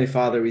 Dear Heavenly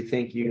Father, we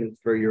thank you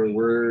for your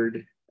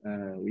word.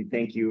 We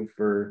thank you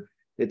for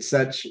it's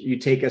such, you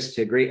take us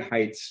to great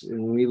heights.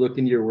 And when we look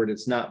into your word,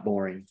 it's not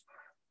boring.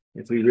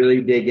 If we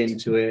really dig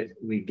into it,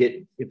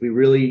 if we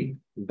really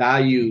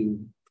value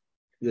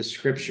the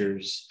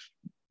scriptures,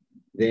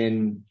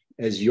 then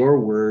as your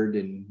word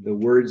and the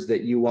words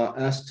that you want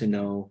us to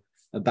know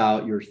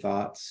about your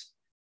thoughts,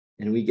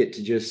 and we get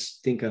to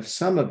just think of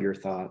some of your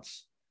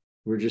thoughts,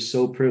 we're just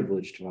so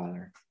privileged,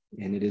 Father,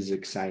 and it is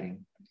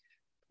exciting.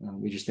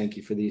 We just thank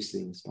you for these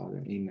things,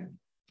 Father. Amen.